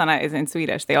 Satana is in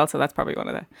Swedish. That's probably one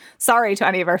of the... Sorry to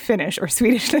any of our Finnish or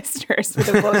Swedish listeners for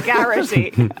the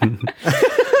vulgarity.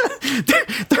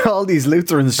 There are all these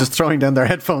Lutherans just throwing down their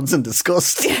headphones in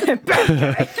disgust.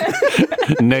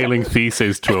 Nailing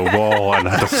theses to a wall in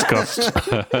disgust.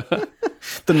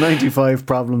 The 95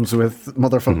 problems with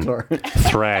motherfucker.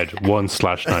 Thread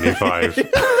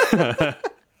 1/95.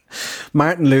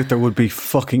 Martin Luther would be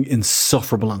fucking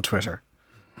insufferable on Twitter.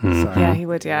 Yeah, he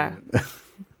would, yeah.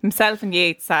 Himself and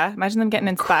Yates, imagine them getting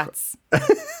in spats.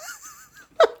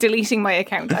 Deleting my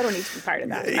account. I don't need to be part of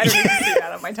that. I don't need to see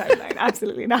that on my timeline.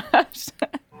 Absolutely not.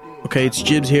 Okay, it's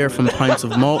Jibs here from Pints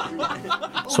of Malt.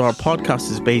 So our podcast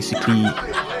is basically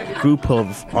a group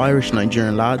of Irish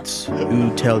Nigerian lads who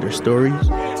tell their stories,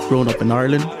 growing up in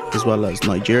Ireland as well as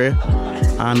Nigeria,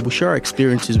 and we share our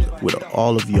experiences with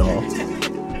all of y'all.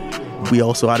 We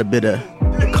also add a bit of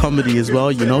comedy as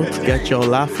well, to get y'all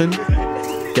laughing,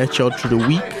 get y'all through the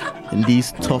week in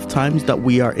these tough times that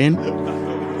we are in.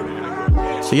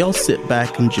 So y'all sit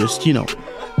back and just,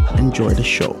 enjoy the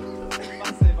show.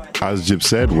 As Jib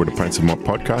said, we're the Pints of Malt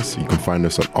podcast. You can find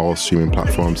us on all streaming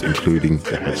platforms, including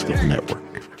the Headstuff Network.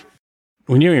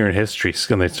 When you're in history,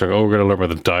 and they start, we're going to learn about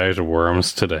the diet of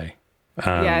worms today.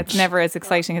 Yeah, it's never as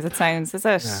exciting as it sounds, is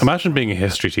it? Yeah. Imagine being a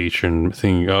history teacher and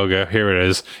thinking, here it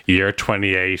is, year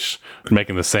 28,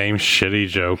 making the same shitty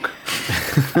joke.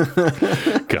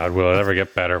 God, will it ever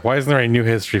get better? Why isn't there any new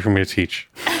history for me to teach?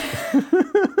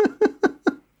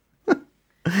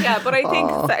 Yeah, but I think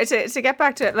to get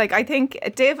back to it, I think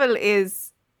devil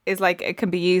is like, it can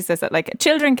be used as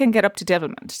children can get up to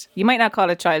devilment. You might not call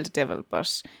a child a devil,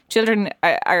 but children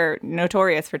are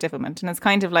notorious for devilment, and it's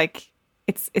kind of like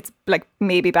it's like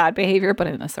maybe bad behavior, but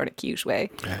in a sort of cute way.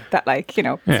 Yeah. That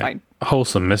it's fine.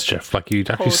 Wholesome mischief, like you'd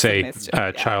actually say,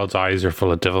 child's eyes are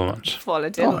full of devilment. Full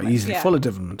of devilment. Oh, easily full of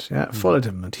devilment. Yeah, full of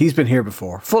devilment. He's been here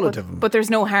before. Full of devilment. But there's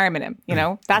no harm in him.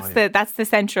 That's the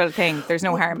central thing. There's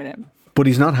no harm in him. But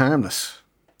he's not harmless.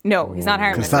 No, he's not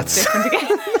harmless. That's different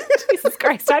again. Jesus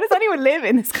Christ, how does anyone live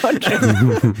in this country?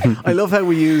 I love how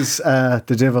we use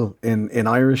the devil in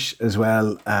Irish as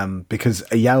well, because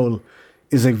a yowl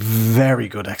is a very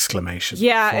good exclamation.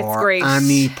 Yeah, it's great. For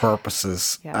any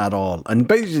purposes at all. And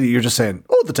basically you're just saying,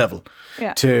 oh, the devil,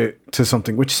 to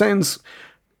something, which sounds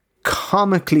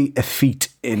comically effete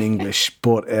in English,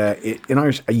 but in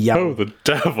Irish, a yowl. Oh, the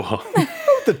devil. Oh,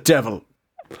 the devil.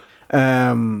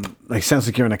 Sounds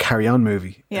like you're in a Carry On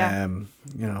movie. Yeah.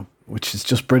 Which is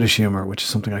just British humour, which is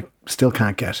something I still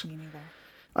can't get.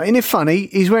 Ain't it funny?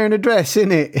 He's wearing a dress,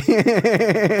 isn't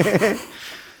it?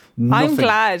 I'm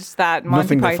glad that Monty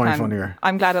nothing they find Python. funnier.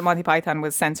 I'm glad that Monty Python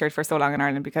was censored for so long in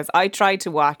Ireland, because I tried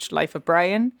to watch Life of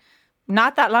Brian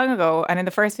not that long ago, and in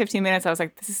the first 15 minutes, I was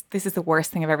like, "This is the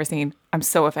worst thing I've ever seen. I'm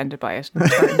so offended by it." And I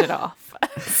turned it off.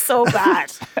 So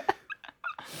bad.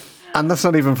 And that's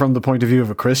not even from the point of view of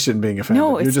a Christian being offended.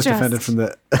 No, it's You're just offended from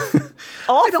the.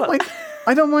 Awful.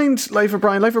 I don't mind Life of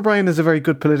Brian. Life of Brian is a very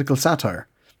good political satire,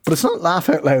 but it's not laugh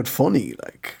out loud funny.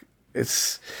 Like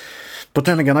it's. But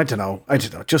then again, I don't know.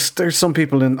 Just there's some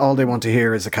people in all they want to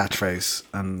hear is a catchphrase,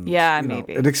 and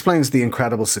maybe it explains the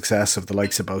incredible success of the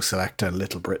likes of Bo Selecta,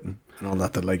 Little Britain, and all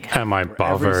that. That like, Am I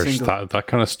bothered? That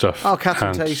kind of stuff. Oh,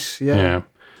 Catherine Tate. Yeah.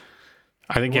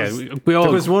 I think we all.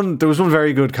 There was one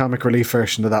very good comic relief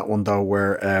version of that one though,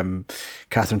 where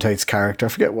Catherine Tate's character, I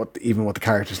forget what the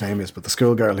character's name is, but the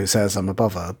schoolgirl who says I'm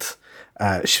above it,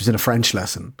 she was in a French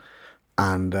lesson,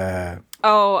 and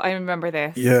I remember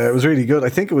this. Yeah, it was really good. I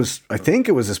think it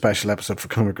was a special episode for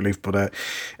comic relief, but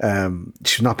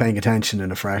she was not paying attention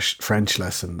in a French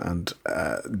lesson, and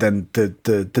then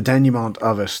the denouement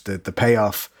of it, the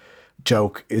payoff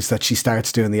joke is that she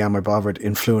starts doing the Am I Bothered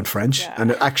in fluent French,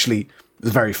 and it actually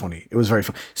was very funny. It was very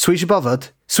funny. Suis-je bothered?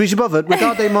 Suis-je bothered?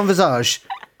 Regardez mon visage.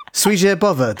 Suis-je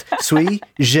bothered?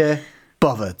 Suis-je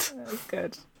bothered? That's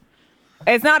good.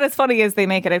 It's not as funny as they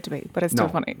make it out to be, but it's still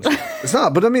funny. It's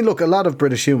not. But I mean, look, a lot of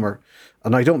British humour,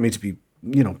 and I don't mean to be,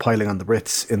 piling on the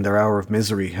Brits in their hour of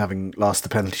misery, having lost the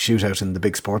penalty shootout in the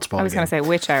big sports ball. I was going to say,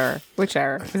 which hour? Which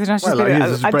hour? Is it not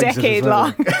just a decade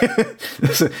long?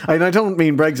 I don't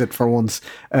mean Brexit for once,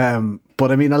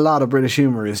 but I mean a lot of British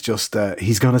humour is just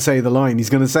he's going to say the line,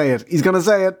 he's going to say it, he's going to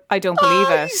say it. I don't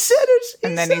believe it. He said it.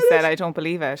 And then he said, I don't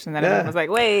believe it. And then everyone was like,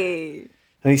 wait.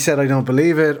 And he said, I don't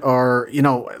believe it. Or,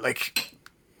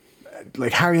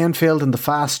 like Harry Enfield and The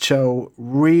Fast Show,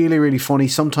 really, really funny.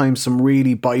 Sometimes some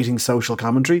really biting social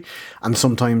commentary. And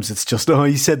sometimes it's just,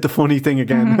 he said the funny thing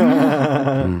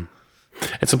again.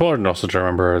 It's important also to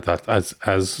remember that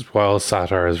as while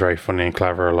satire is very funny and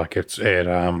clever, like it's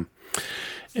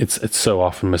so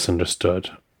often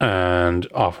misunderstood and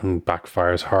often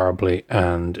backfires horribly.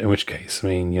 And in which case, I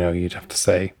mean, you'd have to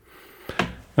say,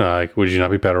 like, would you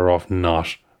not be better off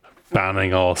not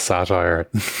banning all satire?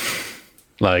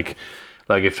 like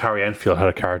if Harry Enfield had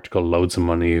a character called Loads of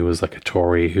Money, who was like a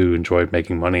Tory who enjoyed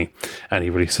making money, and he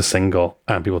released a single,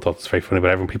 and people thought it was very funny,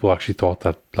 but people actually thought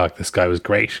that like this guy was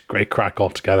great crack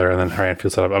altogether. And then Harry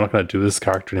Enfield said, I'm not going to do this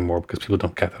character anymore because people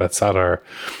don't get that it's satire.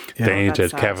 Then he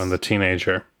did Kevin the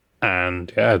Teenager,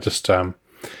 and just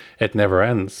it never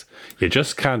ends. You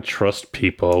just can't trust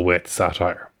people with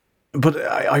satire. But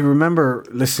I remember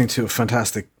listening to a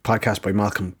fantastic podcast by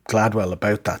Malcolm Gladwell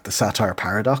about that, the satire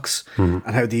paradox, and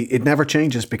how it never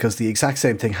changes, because the exact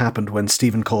same thing happened when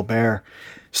Stephen Colbert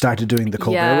started doing the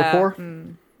Colbert Report.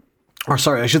 Or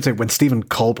sorry, I should say when Stephen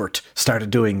Colbert started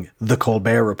doing the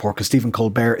Colbert Report, because Stephen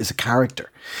Colbert is a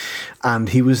character. And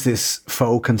he was this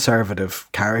faux conservative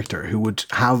character who would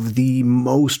have the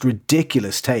most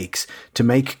ridiculous takes to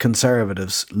make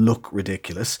conservatives look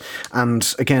ridiculous.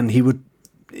 And again,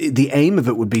 the aim of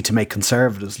it would be to make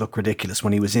conservatives look ridiculous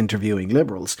when he was interviewing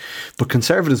liberals. But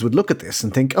conservatives would look at this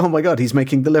and think, oh my God, he's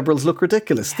making the liberals look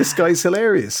ridiculous. This guy's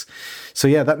hilarious. So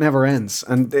that never ends.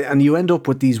 And you end up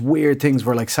with these weird things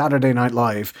where, like, Saturday Night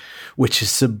Live, which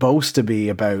is supposed to be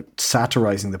about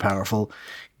satirizing the powerful,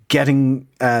 getting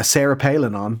Sarah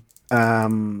Palin on,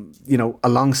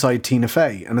 alongside Tina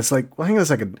Fey. And it's like, well, hang on a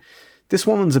second. This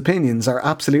woman's opinions are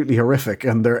absolutely horrific,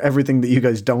 and they're everything that you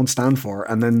guys don't stand for.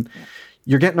 And then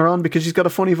you're getting her on because she's got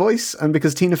a funny voice, and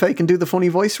because Tina Fey can do the funny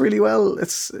voice really well.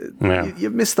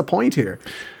 You missed the point here.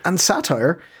 And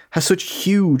satire has such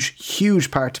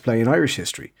huge part to play in Irish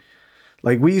history.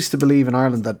 Like, we used to believe in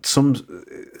Ireland that some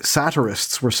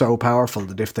satirists were so powerful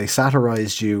that if they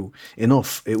satirized you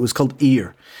enough, it was called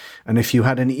ear. And if you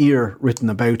had an ear written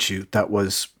about you that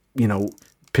was,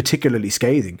 particularly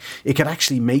scathing, it could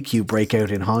actually make you break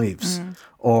out in hives.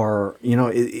 Or,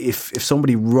 if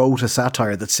somebody wrote a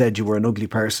satire that said you were an ugly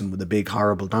person with a big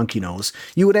horrible donkey nose,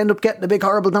 you would end up getting a big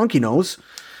horrible donkey nose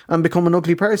and become an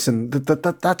ugly person.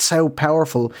 That's how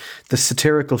powerful the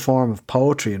satirical form of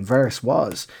poetry and verse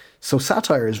was. So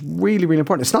satire is really, really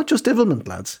important. It's not just divilment,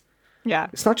 lads. Yeah,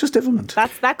 it's not just divilment.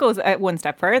 That goes one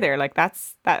step further. Like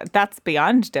that's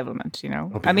beyond divilment.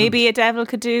 And maybe a devil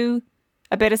could do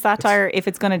a bit of satire if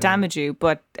it's going to damage you,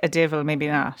 but a devil maybe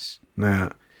not. Yeah.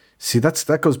 See,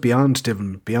 that goes beyond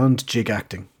divilment, beyond jig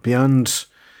acting, beyond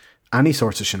any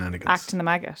sorts of shenanigans. Acting the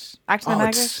maggot. Acting the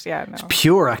maggot? Yeah, no. It's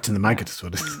pure acting the maggot is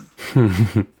what it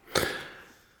is.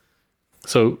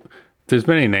 So there's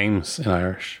many names in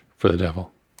Irish for the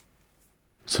devil,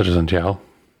 such as Diabhal.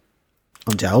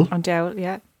 Diabhal? Diabhal,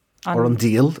 yeah. Or on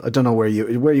deal. I don't know where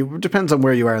you depends on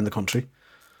where you are in the country.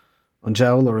 On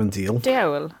jowl or on deal.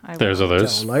 Jowl. There's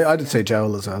others. Jowl. I'd say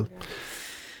jowl as well.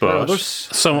 But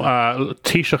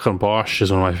Taoiseach and Bosch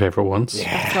is one of my favourite ones.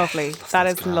 Yeah, it's lovely. That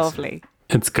is lovely.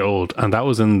 It's gold, and that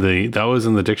was in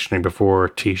the dictionary before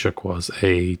Taoiseach was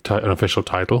an official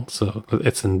title. So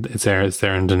it's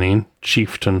there in Dineen,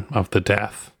 chieftain of the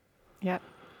death. Yeah.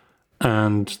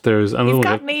 And there's another He's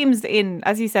got names in,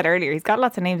 as you said earlier. He's got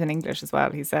lots of names in English as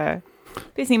well. He's a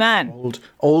busy man.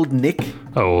 Old Nick.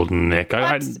 Old Nick.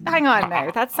 Hang on now.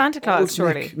 That's Santa Claus,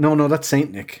 surely. Nick. No, that's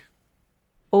Saint Nick.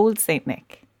 Old Saint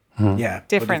Nick. Yeah,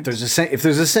 different. But if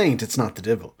there's a saint, it's not the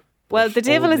devil. Well, the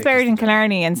devil is buried in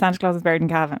Killarney and Santa Claus is buried in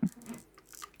Cavan.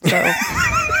 So.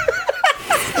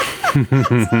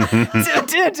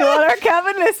 to all our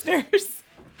Cavan listeners.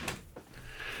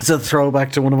 It's a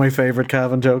throwback to one of my favourite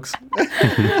Cavan jokes.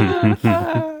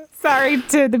 Sorry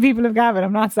to the people of Cavan.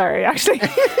 I'm not sorry, actually.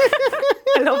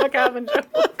 I love a Cavan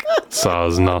joke.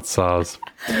 Saws, not saws.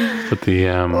 But the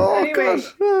anyway,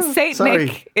 Saint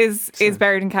Nick is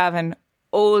buried in Cavan.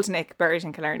 Old Nick buried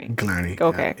in Killarney.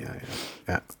 Okay.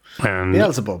 Yeah. And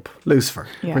Beelzebub, Lucifer,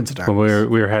 Prince of Darkness. When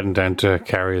we were heading down to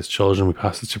carry his children, we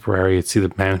passed the Tipperary. You'd see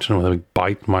the mountain with a big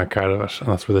bite mark out of it, and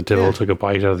that's where the devil took a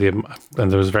bite out of the.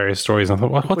 And there was various stories. And I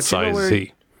thought, what size is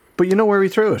he? But you know where he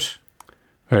threw it?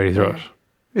 Where did he throw it?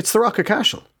 It's the Rock of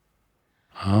Cashel.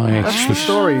 Oh, yeah. That's the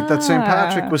story that St.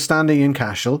 Patrick was standing in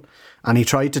Cashel, and he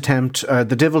tried to tempt. The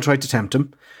devil tried to tempt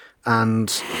him.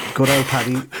 And good old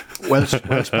Paddy, Welsh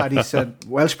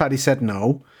Paddy said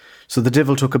no. So the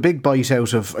devil took a big bite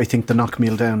out of, I think, the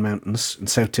Knockmeal Down Mountains in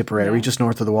South Tipperary, just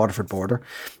north of the Waterford border.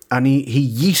 And he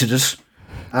yeeted it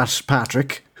at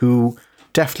Patrick, who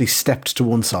deftly stepped to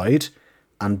one side,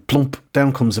 and plump,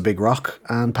 down comes a big rock.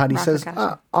 And Paddy says,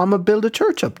 I'm going to build a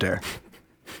church up there.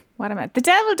 What am I? The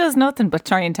devil does nothing but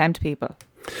try and tempt people.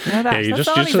 You know that? Yeah, you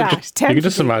can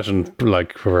just imagine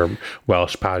like for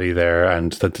Welsh Paddy there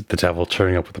and the devil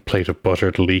turning up with a plate of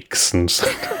buttered leeks and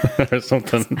or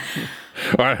something.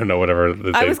 Or I don't know, whatever.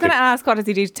 I was going to ask what does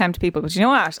he do to tempt people, but you know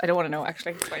what? I don't want to know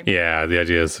actually. Yeah, the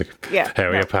idea is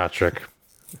like, Patrick.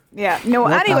 Yeah, no.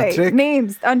 Anyway, Patrick.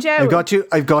 Names on Joe.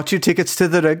 I've got you tickets to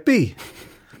the rugby.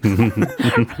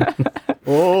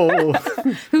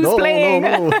 Who's playing?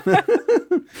 No.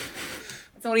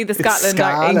 It's only the Scotland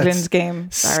or England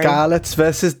game. Sorry. Scarlets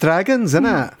versus Dragons, isn't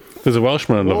it? There's a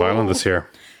Welshman in Love Island this year.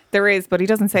 There is, but he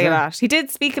doesn't say a lot. He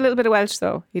did speak a little bit of Welsh,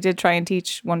 though. He did try and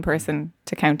teach one person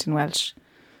to count in Welsh.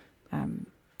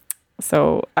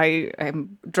 So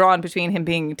I'm drawn between him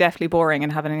being deathly boring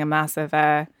and having a massive.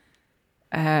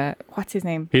 What's his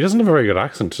name? He doesn't have a very good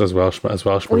accent as Welshman.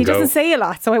 Well, he doesn't say a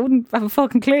lot, so I wouldn't have a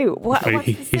fucking clue.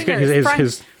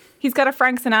 He's got a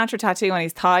Frank Sinatra tattoo on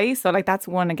his thigh, so like that's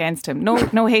one against him.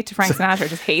 No hate to Frank Sinatra,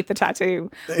 just hate the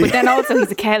tattoo. But then also he's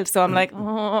a Celt, so I'm like,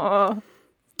 oh,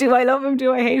 do I love him?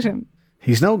 Do I hate him?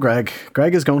 He's no Greg.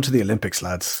 Greg is going to the Olympics,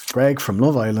 lads. Greg from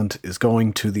Love Island is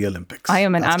going to the Olympics. I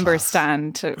am an Amber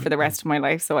stan for the rest of my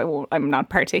life, so I'm not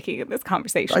partaking in this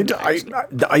conversation.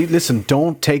 I listen,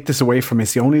 don't take this away from me.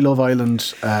 It's the only Love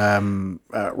Island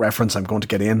reference I'm going to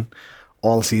get in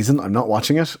all season. I'm not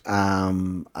watching it,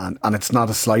 and it's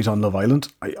not a slight on Love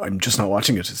Island. I'm just not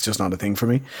watching it. It's just not a thing for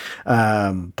me.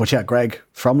 But yeah, Greg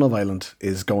from Love Island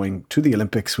is going to the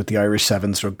Olympics with the Irish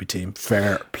Sevens rugby team.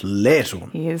 Fair play to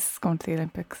him. He is going to the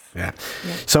Olympics. Yeah.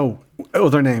 So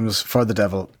other names for the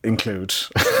devil include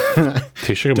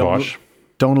Taoiseach and Bosch.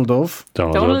 Donald Dove.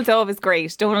 Donald Dove is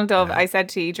great. Donald Dove, I said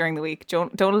to you during the week,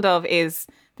 Donald Dove is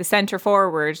the centre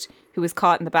forward who was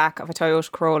caught in the back of a Toyota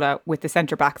Corolla with the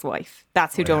centre back's wife.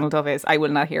 That's who Donald Dove is. I will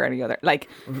not hear any other. Like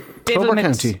Club or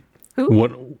County? Who?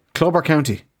 What? Club or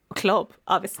County? Club,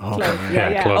 obviously. Okay. Club.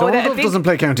 Yeah, Club. Donald Dove doesn't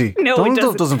play County. No, Donald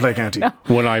Dove doesn't play County. No.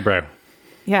 One eyebrow.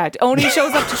 Yeah, only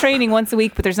shows up to training once a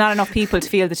week, but there's not enough people to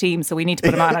field the team, so we need to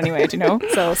put him on anyway, do you know?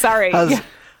 So, sorry.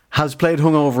 Has played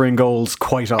hungover in goals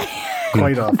quite often.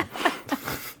 Quite often.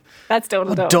 That's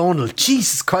Donald Dove. Donald,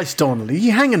 Jesus Christ, Donald, are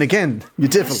you hanging again? You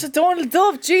devil. Donald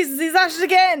Dove, Jesus, he's at it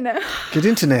again. Get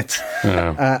internet.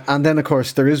 Yeah. And then, of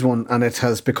course, there is one, and it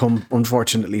has become,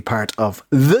 unfortunately, part of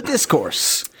the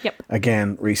discourse. Yep.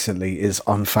 Again, recently, is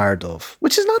on Fire Dove,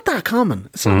 which is not that common.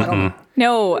 It's not that common.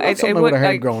 No, I would have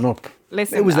heard growing up.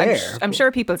 Listen, it was there. I'm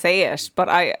sure people say it, but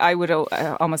I would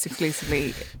almost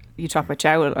exclusively, you talk about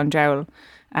jowl on jowl.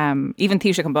 Even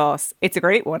Taoiseach and Boss, it's a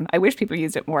great one. I wish people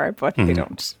used it more, but they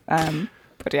don't.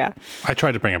 But yeah, I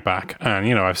tried to bring it back,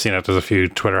 and I've seen it. There's a few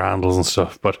Twitter handles and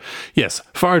stuff, but yes,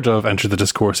 Fire Dove entered the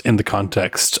discourse in the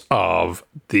context of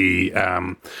the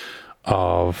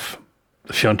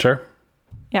Fionter.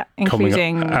 Yeah,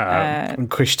 including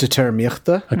Christa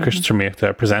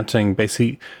Termiachta presenting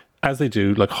basically as they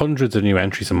do, like hundreds of new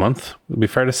entries a month, would be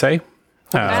fair to say.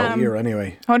 A year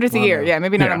anyway. Hundreds a year, yeah,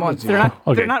 maybe not a month.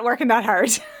 They're not working that hard.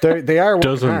 They are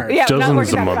working hard. Yeah,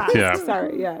 dozens a month. Yeah,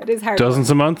 sorry, yeah, it is hard. Dozens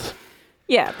a month.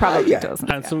 Yeah, probably dozens.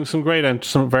 And some great and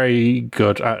some very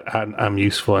good and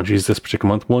useful entries this particular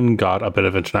month. One got a bit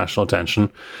of international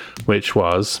attention, which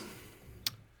was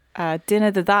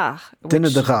Dinna de Dha,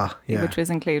 which was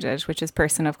included, which is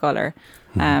person of colour,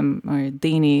 or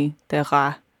Dini de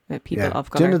Dha, people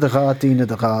of colour. Dinna de Dha, Dina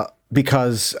de Dha,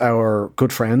 because our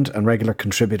good friend and regular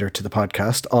contributor to the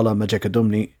podcast, Ola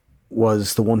Majekadumni,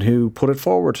 was the one who put it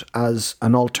forward as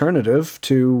an alternative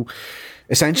to,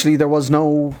 essentially, there was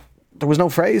no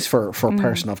phrase for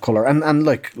person of colour. And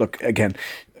look, again,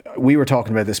 we were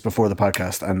talking about this before the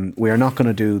podcast, and we are not going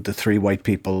to do the three white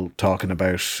people talking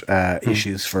about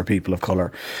issues for people of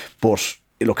colour. But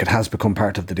look, it has become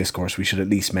part of the discourse. We should at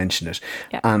least mention it.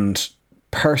 Yeah. And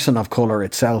person of colour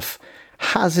itself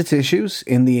has its issues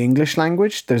in the English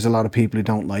language. There's a lot of people who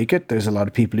don't like it. There's a lot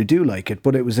of people who do like it.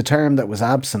 But it was a term that was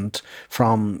absent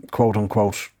from, quote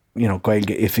unquote,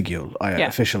 Gaeilge Ifigiúil,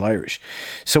 official Irish.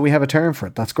 So we have a term for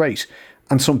it. That's great.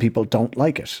 And some people don't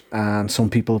like it. And some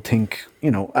people think,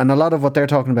 and a lot of what they're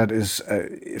talking about is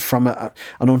from an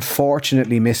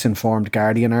unfortunately misinformed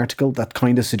Guardian article that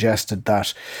kind of suggested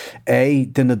that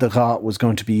Dinna de Dha was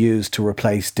going to be used to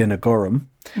replace Dinna Gurum.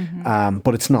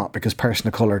 But it's not, because person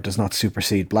of colour does not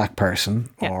supersede black person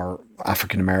or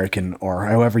African American or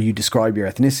however you describe your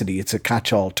ethnicity. It's a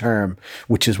catch-all term,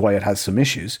 which is why it has some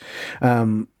issues.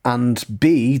 And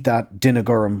B, that Dinna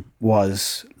Gurum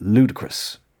was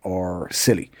ludicrous or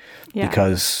silly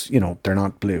because, they're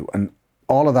not blue. And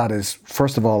all of that is,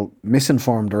 first of all,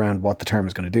 misinformed around what the term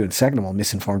is going to do. And second of all,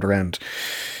 misinformed around,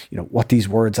 what these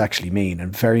words actually mean,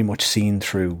 and very much seen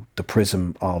through the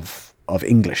prism of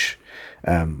English.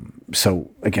 So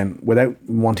again, without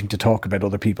wanting to talk about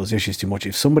other people's issues too much,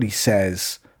 if somebody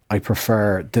says, I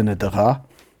prefer Dinna de Dha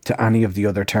to any of the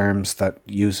other terms that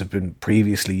you have been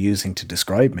previously using to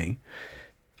describe me,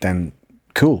 then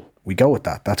cool. We go with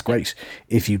that. That's great.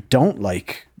 If you don't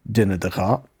like Dinna de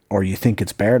Dha, or you think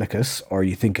it's Berlicus, or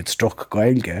you think it's Struck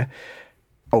Gaeilge,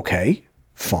 okay,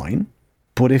 fine.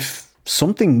 But if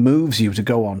something moves you to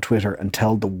go on Twitter and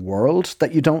tell the world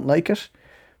that you don't like it,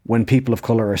 when people of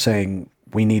colour are saying,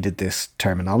 we needed this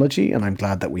terminology and I'm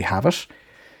glad that we have it,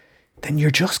 then you're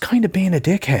just kind of being a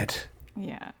dickhead.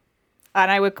 Yeah.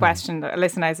 And I would question,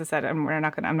 listen, as I said, I'm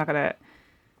not going to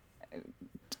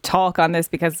talk on this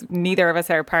because neither of us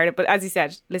are a part of it. But as you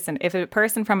said, listen, if a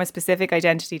person from a specific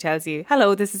identity tells you,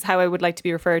 hello, this is how I would like to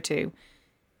be referred to,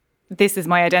 this is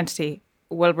my identity,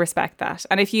 we'll respect that.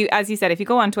 And if you, as you said, if you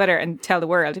go on Twitter and tell the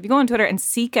world, if you go on Twitter and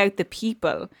seek out the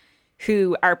people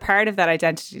who are part of that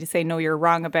identity to say, no, you're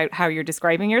wrong about how you're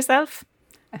describing yourself,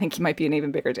 I think you might be an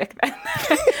even bigger dick then.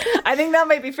 I think that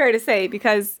might be fair to say,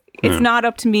 because it's not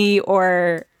up to me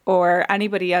or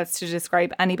anybody else to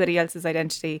describe anybody else's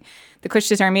identity. The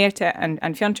Cushtas Armata and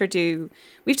Fiontar do.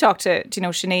 We've talked to,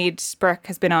 Sinead Burke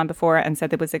has been on before and said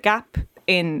there was a gap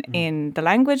in the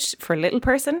language for little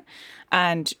person.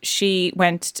 And she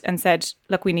went and said,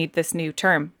 look, we need this new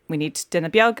term. We need Dinna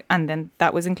Beag. And then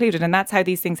that was included. And that's how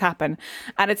these things happen.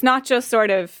 And it's not just sort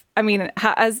of, I mean,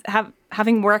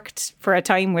 having worked for a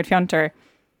time with Fiontar,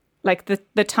 like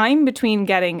the time between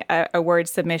getting a word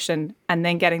submission and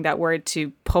then getting that word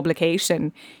to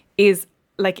publication is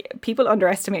like, people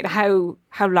underestimate how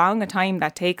long a time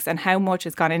that takes and how much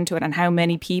has gone into it and how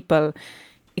many people,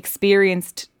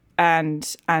 experienced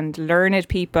and learned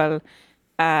people,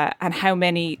 and how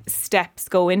many steps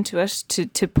go into it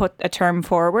to put a term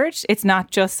forward. It's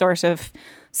not just sort of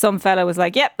some fella was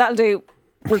like, yep, that'll do.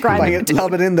 We're grand.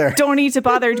 Lob it in there. Don't need to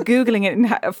bother Googling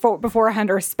it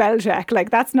beforehand or spell check. Like,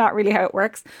 that's not really how it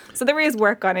works. So there is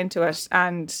work gone into it.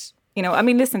 And, I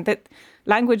mean, listen, that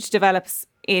language develops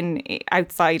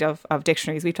outside of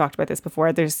dictionaries. We've talked about this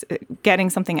before. There's getting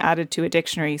something added to a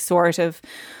dictionary sort of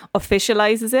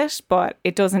officializes it, but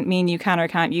it doesn't mean you can or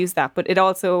can't use that. But it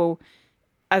also,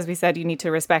 as we said, you need to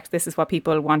respect this is what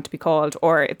people want to be called,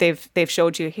 or if they've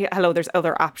showed you, hello, there's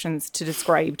other options to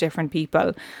describe different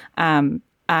people.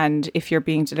 And if you're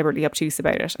being deliberately obtuse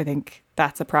about it, I think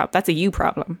that's a problem. That's a you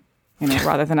problem,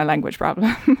 rather than a language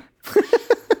problem.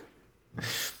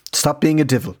 Stop being a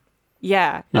divil.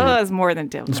 Yeah. Oh, it's more than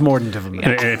divil. It's more than divil.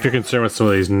 Yeah. And if you're concerned with some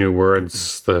of these new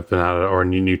words that have been added, or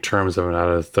new terms that have been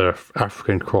added, the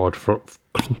African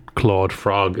clawed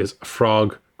frog is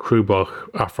frog,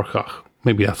 krubach, afrikach.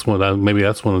 Maybe that's one of them. Maybe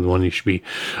that's one of the ones you should be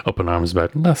up in arms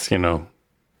about, unless,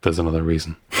 there's another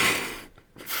reason.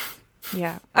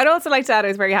 Yeah. I'd also like to add, I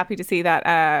was very happy to see that,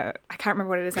 I can't remember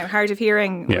what it is now, hard of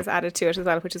hearing was added to it as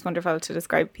well, which is wonderful to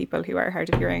describe people who are hard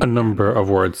of hearing. A number of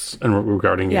words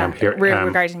regarding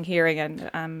regarding hearing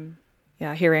and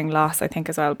hearing loss, I think,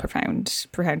 as well,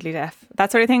 profoundly deaf,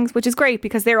 that sort of things, which is great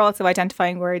because they're also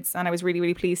identifying words, and I was really,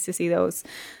 really pleased to see those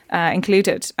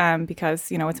included,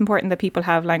 because it's important that people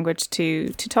have language to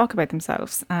talk about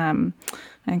themselves.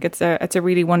 I think it's a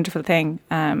really wonderful thing.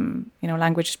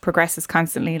 Language progresses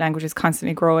constantly, language is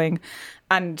constantly growing,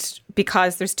 and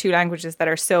because there's two languages that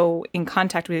are so in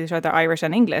contact with each other, Irish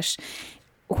and English,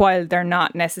 while they're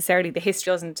not necessarily, the history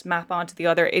doesn't map onto the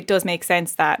other, it does make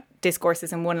sense that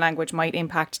discourses in one language might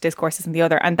impact discourses in the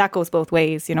other. And that goes both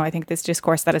ways. I think this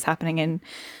discourse that is happening in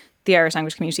the Irish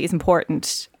language community is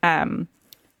important.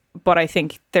 But I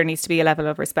think there needs to be a level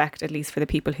of respect, at least for the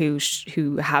people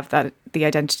who have the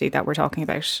identity that we're talking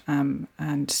about,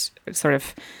 and sort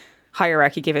of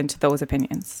hierarchy given to those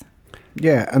opinions.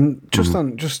 Yeah, and just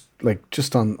on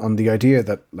the idea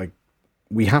that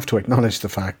we have to acknowledge the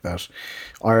fact that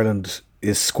Ireland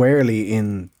is squarely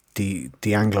in the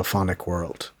Anglophonic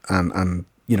world, and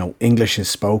English is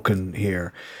spoken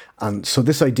here. And so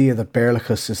this idea that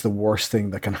Beirlachas is the worst thing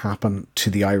that can happen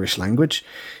to the Irish language,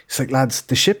 it's like, lads,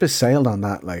 the ship has sailed on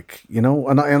that,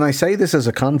 and I say this as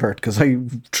a convert because I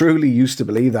truly used to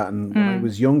believe that. And when I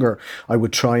was younger, I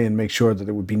would try and make sure that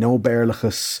there would be no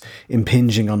Beirlachas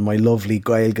impinging on my lovely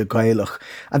Gaeilge Gaelach.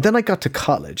 And then I got to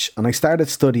college and I started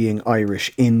studying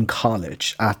Irish in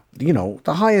college at, the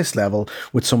highest level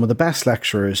with some of the best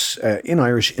lecturers in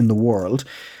Irish in the world.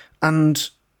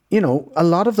 And a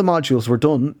lot of the modules were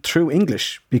done through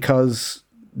English because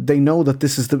they know that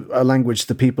this is a language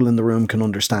the people in the room can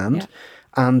understand,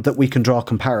 and that we can draw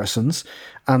comparisons.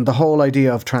 And the whole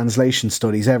idea of translation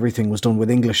studies, everything was done with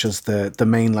English as the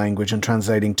main language and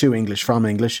translating to English from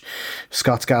English,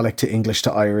 Scots Gaelic to English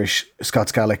to Irish,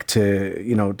 Scots Gaelic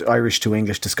to, Irish to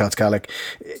English to Scots Gaelic.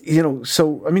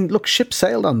 So, I mean, look, ship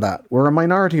sailed on that. We're a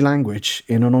minority language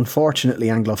in an unfortunately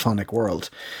Anglophonic world.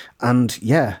 And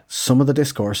some of the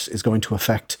discourse is going to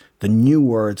affect the new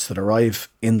words that arrive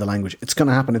in the language. It's going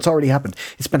to happen. It's already happened.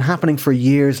 It's been happening for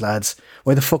years, lads.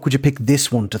 Why the fuck would you pick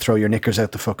this one to throw your knickers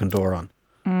out the fucking door on?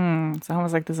 It's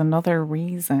almost like there's another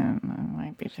reason I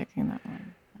might be picking that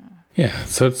one. Yeah,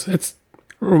 so it's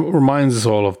reminds us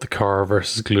all of the Carr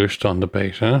versus Glushton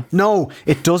debate, huh? No,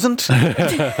 it doesn't.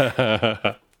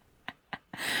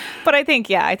 But I think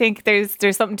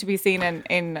there's something to be seen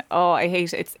in I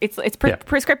hate it. It's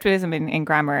prescriptivism in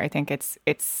grammar. I think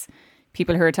it's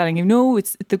people who are telling you, no,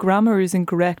 it's the grammar is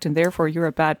incorrect and therefore you're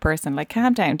a bad person. Like,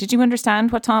 calm down. Did you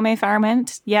understand what Tom A. Farr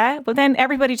meant? Yeah? Well, then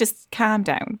everybody just calm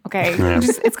down, okay? Yeah.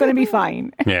 It's going to be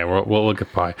fine. Yeah, we'll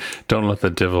get by. Don't let the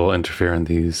devil interfere in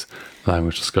these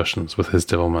language discussions with his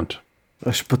devilment.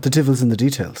 But the devil's in the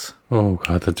details. Oh,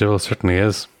 God, the devil certainly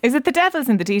is. Is it the devil's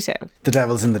in the detail? The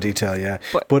devil's in the detail, yeah.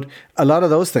 But a lot of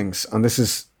those things, and this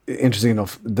is interesting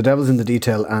enough, the devil's in the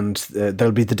detail, and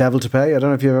there'll be the devil to pay. I don't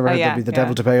know if you've ever heard there'll be the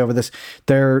devil to pay over this.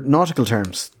 They're nautical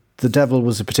terms. The devil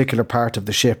was a particular part of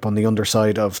the ship on the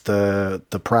underside of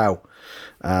the prow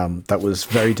that was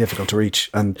very difficult to reach.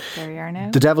 And there we are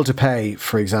now. The devil to pay,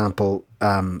 for example,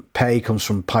 pay comes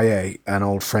from pailler, an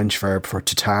old French verb for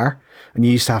to tar. And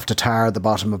you used to have to tar the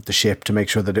bottom of the ship to make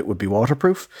sure that it would be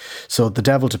waterproof. So the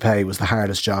devil to pay was the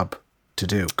hardest job to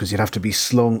do because you'd have to be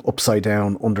slung upside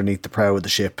down underneath the prow of the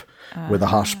ship with a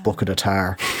hot bucket of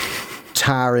tar,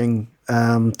 tarring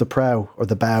the prow or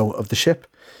the bow of the ship.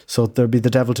 So there'd be the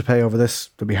devil to pay over this.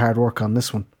 There'd be hard work on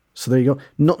this one. So there you go.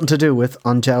 Nothing to do with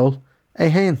An Jowl A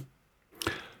Hain.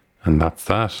 And that's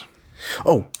that.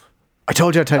 Oh, I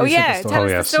told you I'd tell you the story. Tell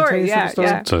us the story.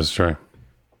 Yeah. So it's true.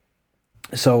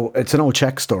 So it's an old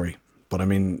Czech story, but I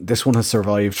mean, this one has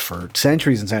survived for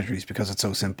centuries and centuries because it's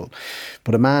so simple.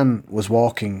 But a man was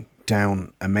walking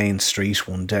down a main street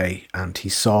one day and he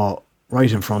saw right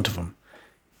in front of him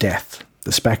death,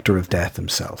 the spectre of death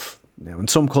himself. Now, in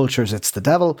some cultures, it's the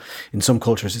devil. In some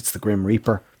cultures, it's the Grim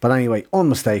Reaper. But anyway,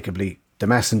 unmistakably, the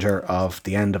messenger of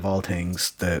the end of all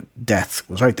things, the death,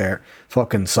 was right there.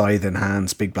 Fucking scythe in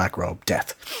hands, big black robe,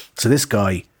 death. So this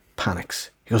guy panics.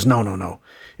 He goes, no.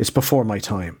 It's before my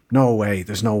time. No way.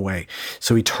 There's no way.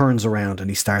 So he turns around and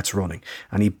he starts running.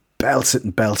 And he belts it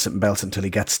until he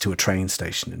gets to a train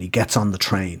station. And he gets on the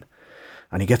train.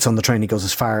 And he gets on the train, he goes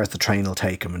as far as the train will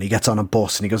take him. And he gets on a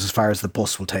bus and he goes as far as the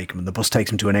bus will take him. And the bus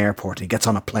takes him to an airport and he gets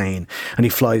on a plane and he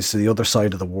flies to the other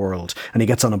side of the world. And he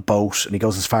gets on a boat and he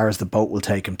goes as far as the boat will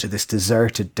take him to this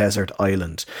deserted desert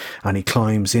island. And he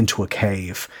climbs into a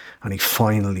cave and he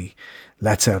finally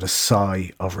lets out a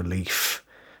sigh of relief.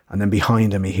 And then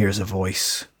behind him he hears a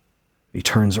voice. He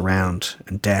turns around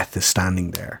and death is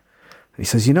standing there. he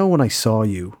says, you know, when I saw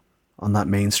you on that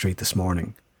main street this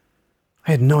morning,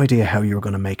 I had no idea how you were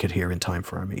going to make it here in time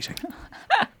for our meeting.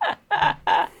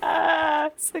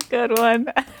 That's a good one.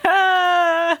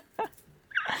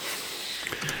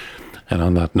 And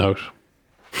on that note,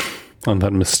 on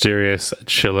that mysterious,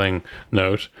 chilling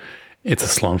note, it's a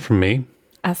slán from me.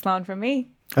 A slán from me.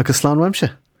 Agus slán weimse.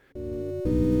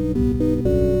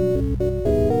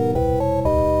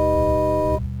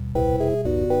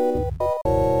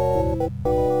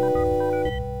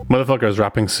 Motherfucker is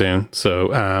wrapping soon, so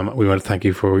we want to thank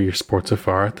you for your support so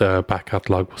far. The back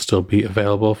catalogue will still be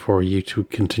available for you to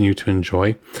continue to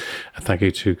enjoy. And thank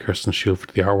you to Kirsten Scéal for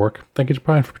the artwork. Thank you to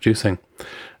Brian for producing.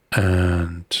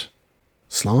 And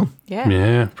Slán.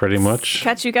 Yeah, pretty much.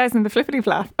 Catch you guys in the flippity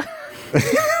flap.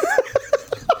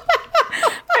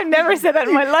 I've never said that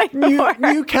in my life before.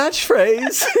 New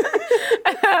catchphrase.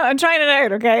 I'm trying it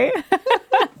out, okay?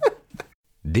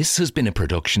 This has been a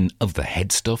production of the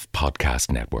Head Stuff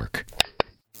Podcast Network.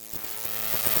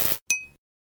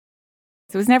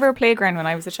 There was never a playground when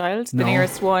I was a child. The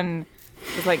nearest one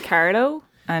was like Carlow,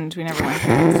 and we never went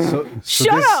there. So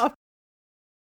Shut up!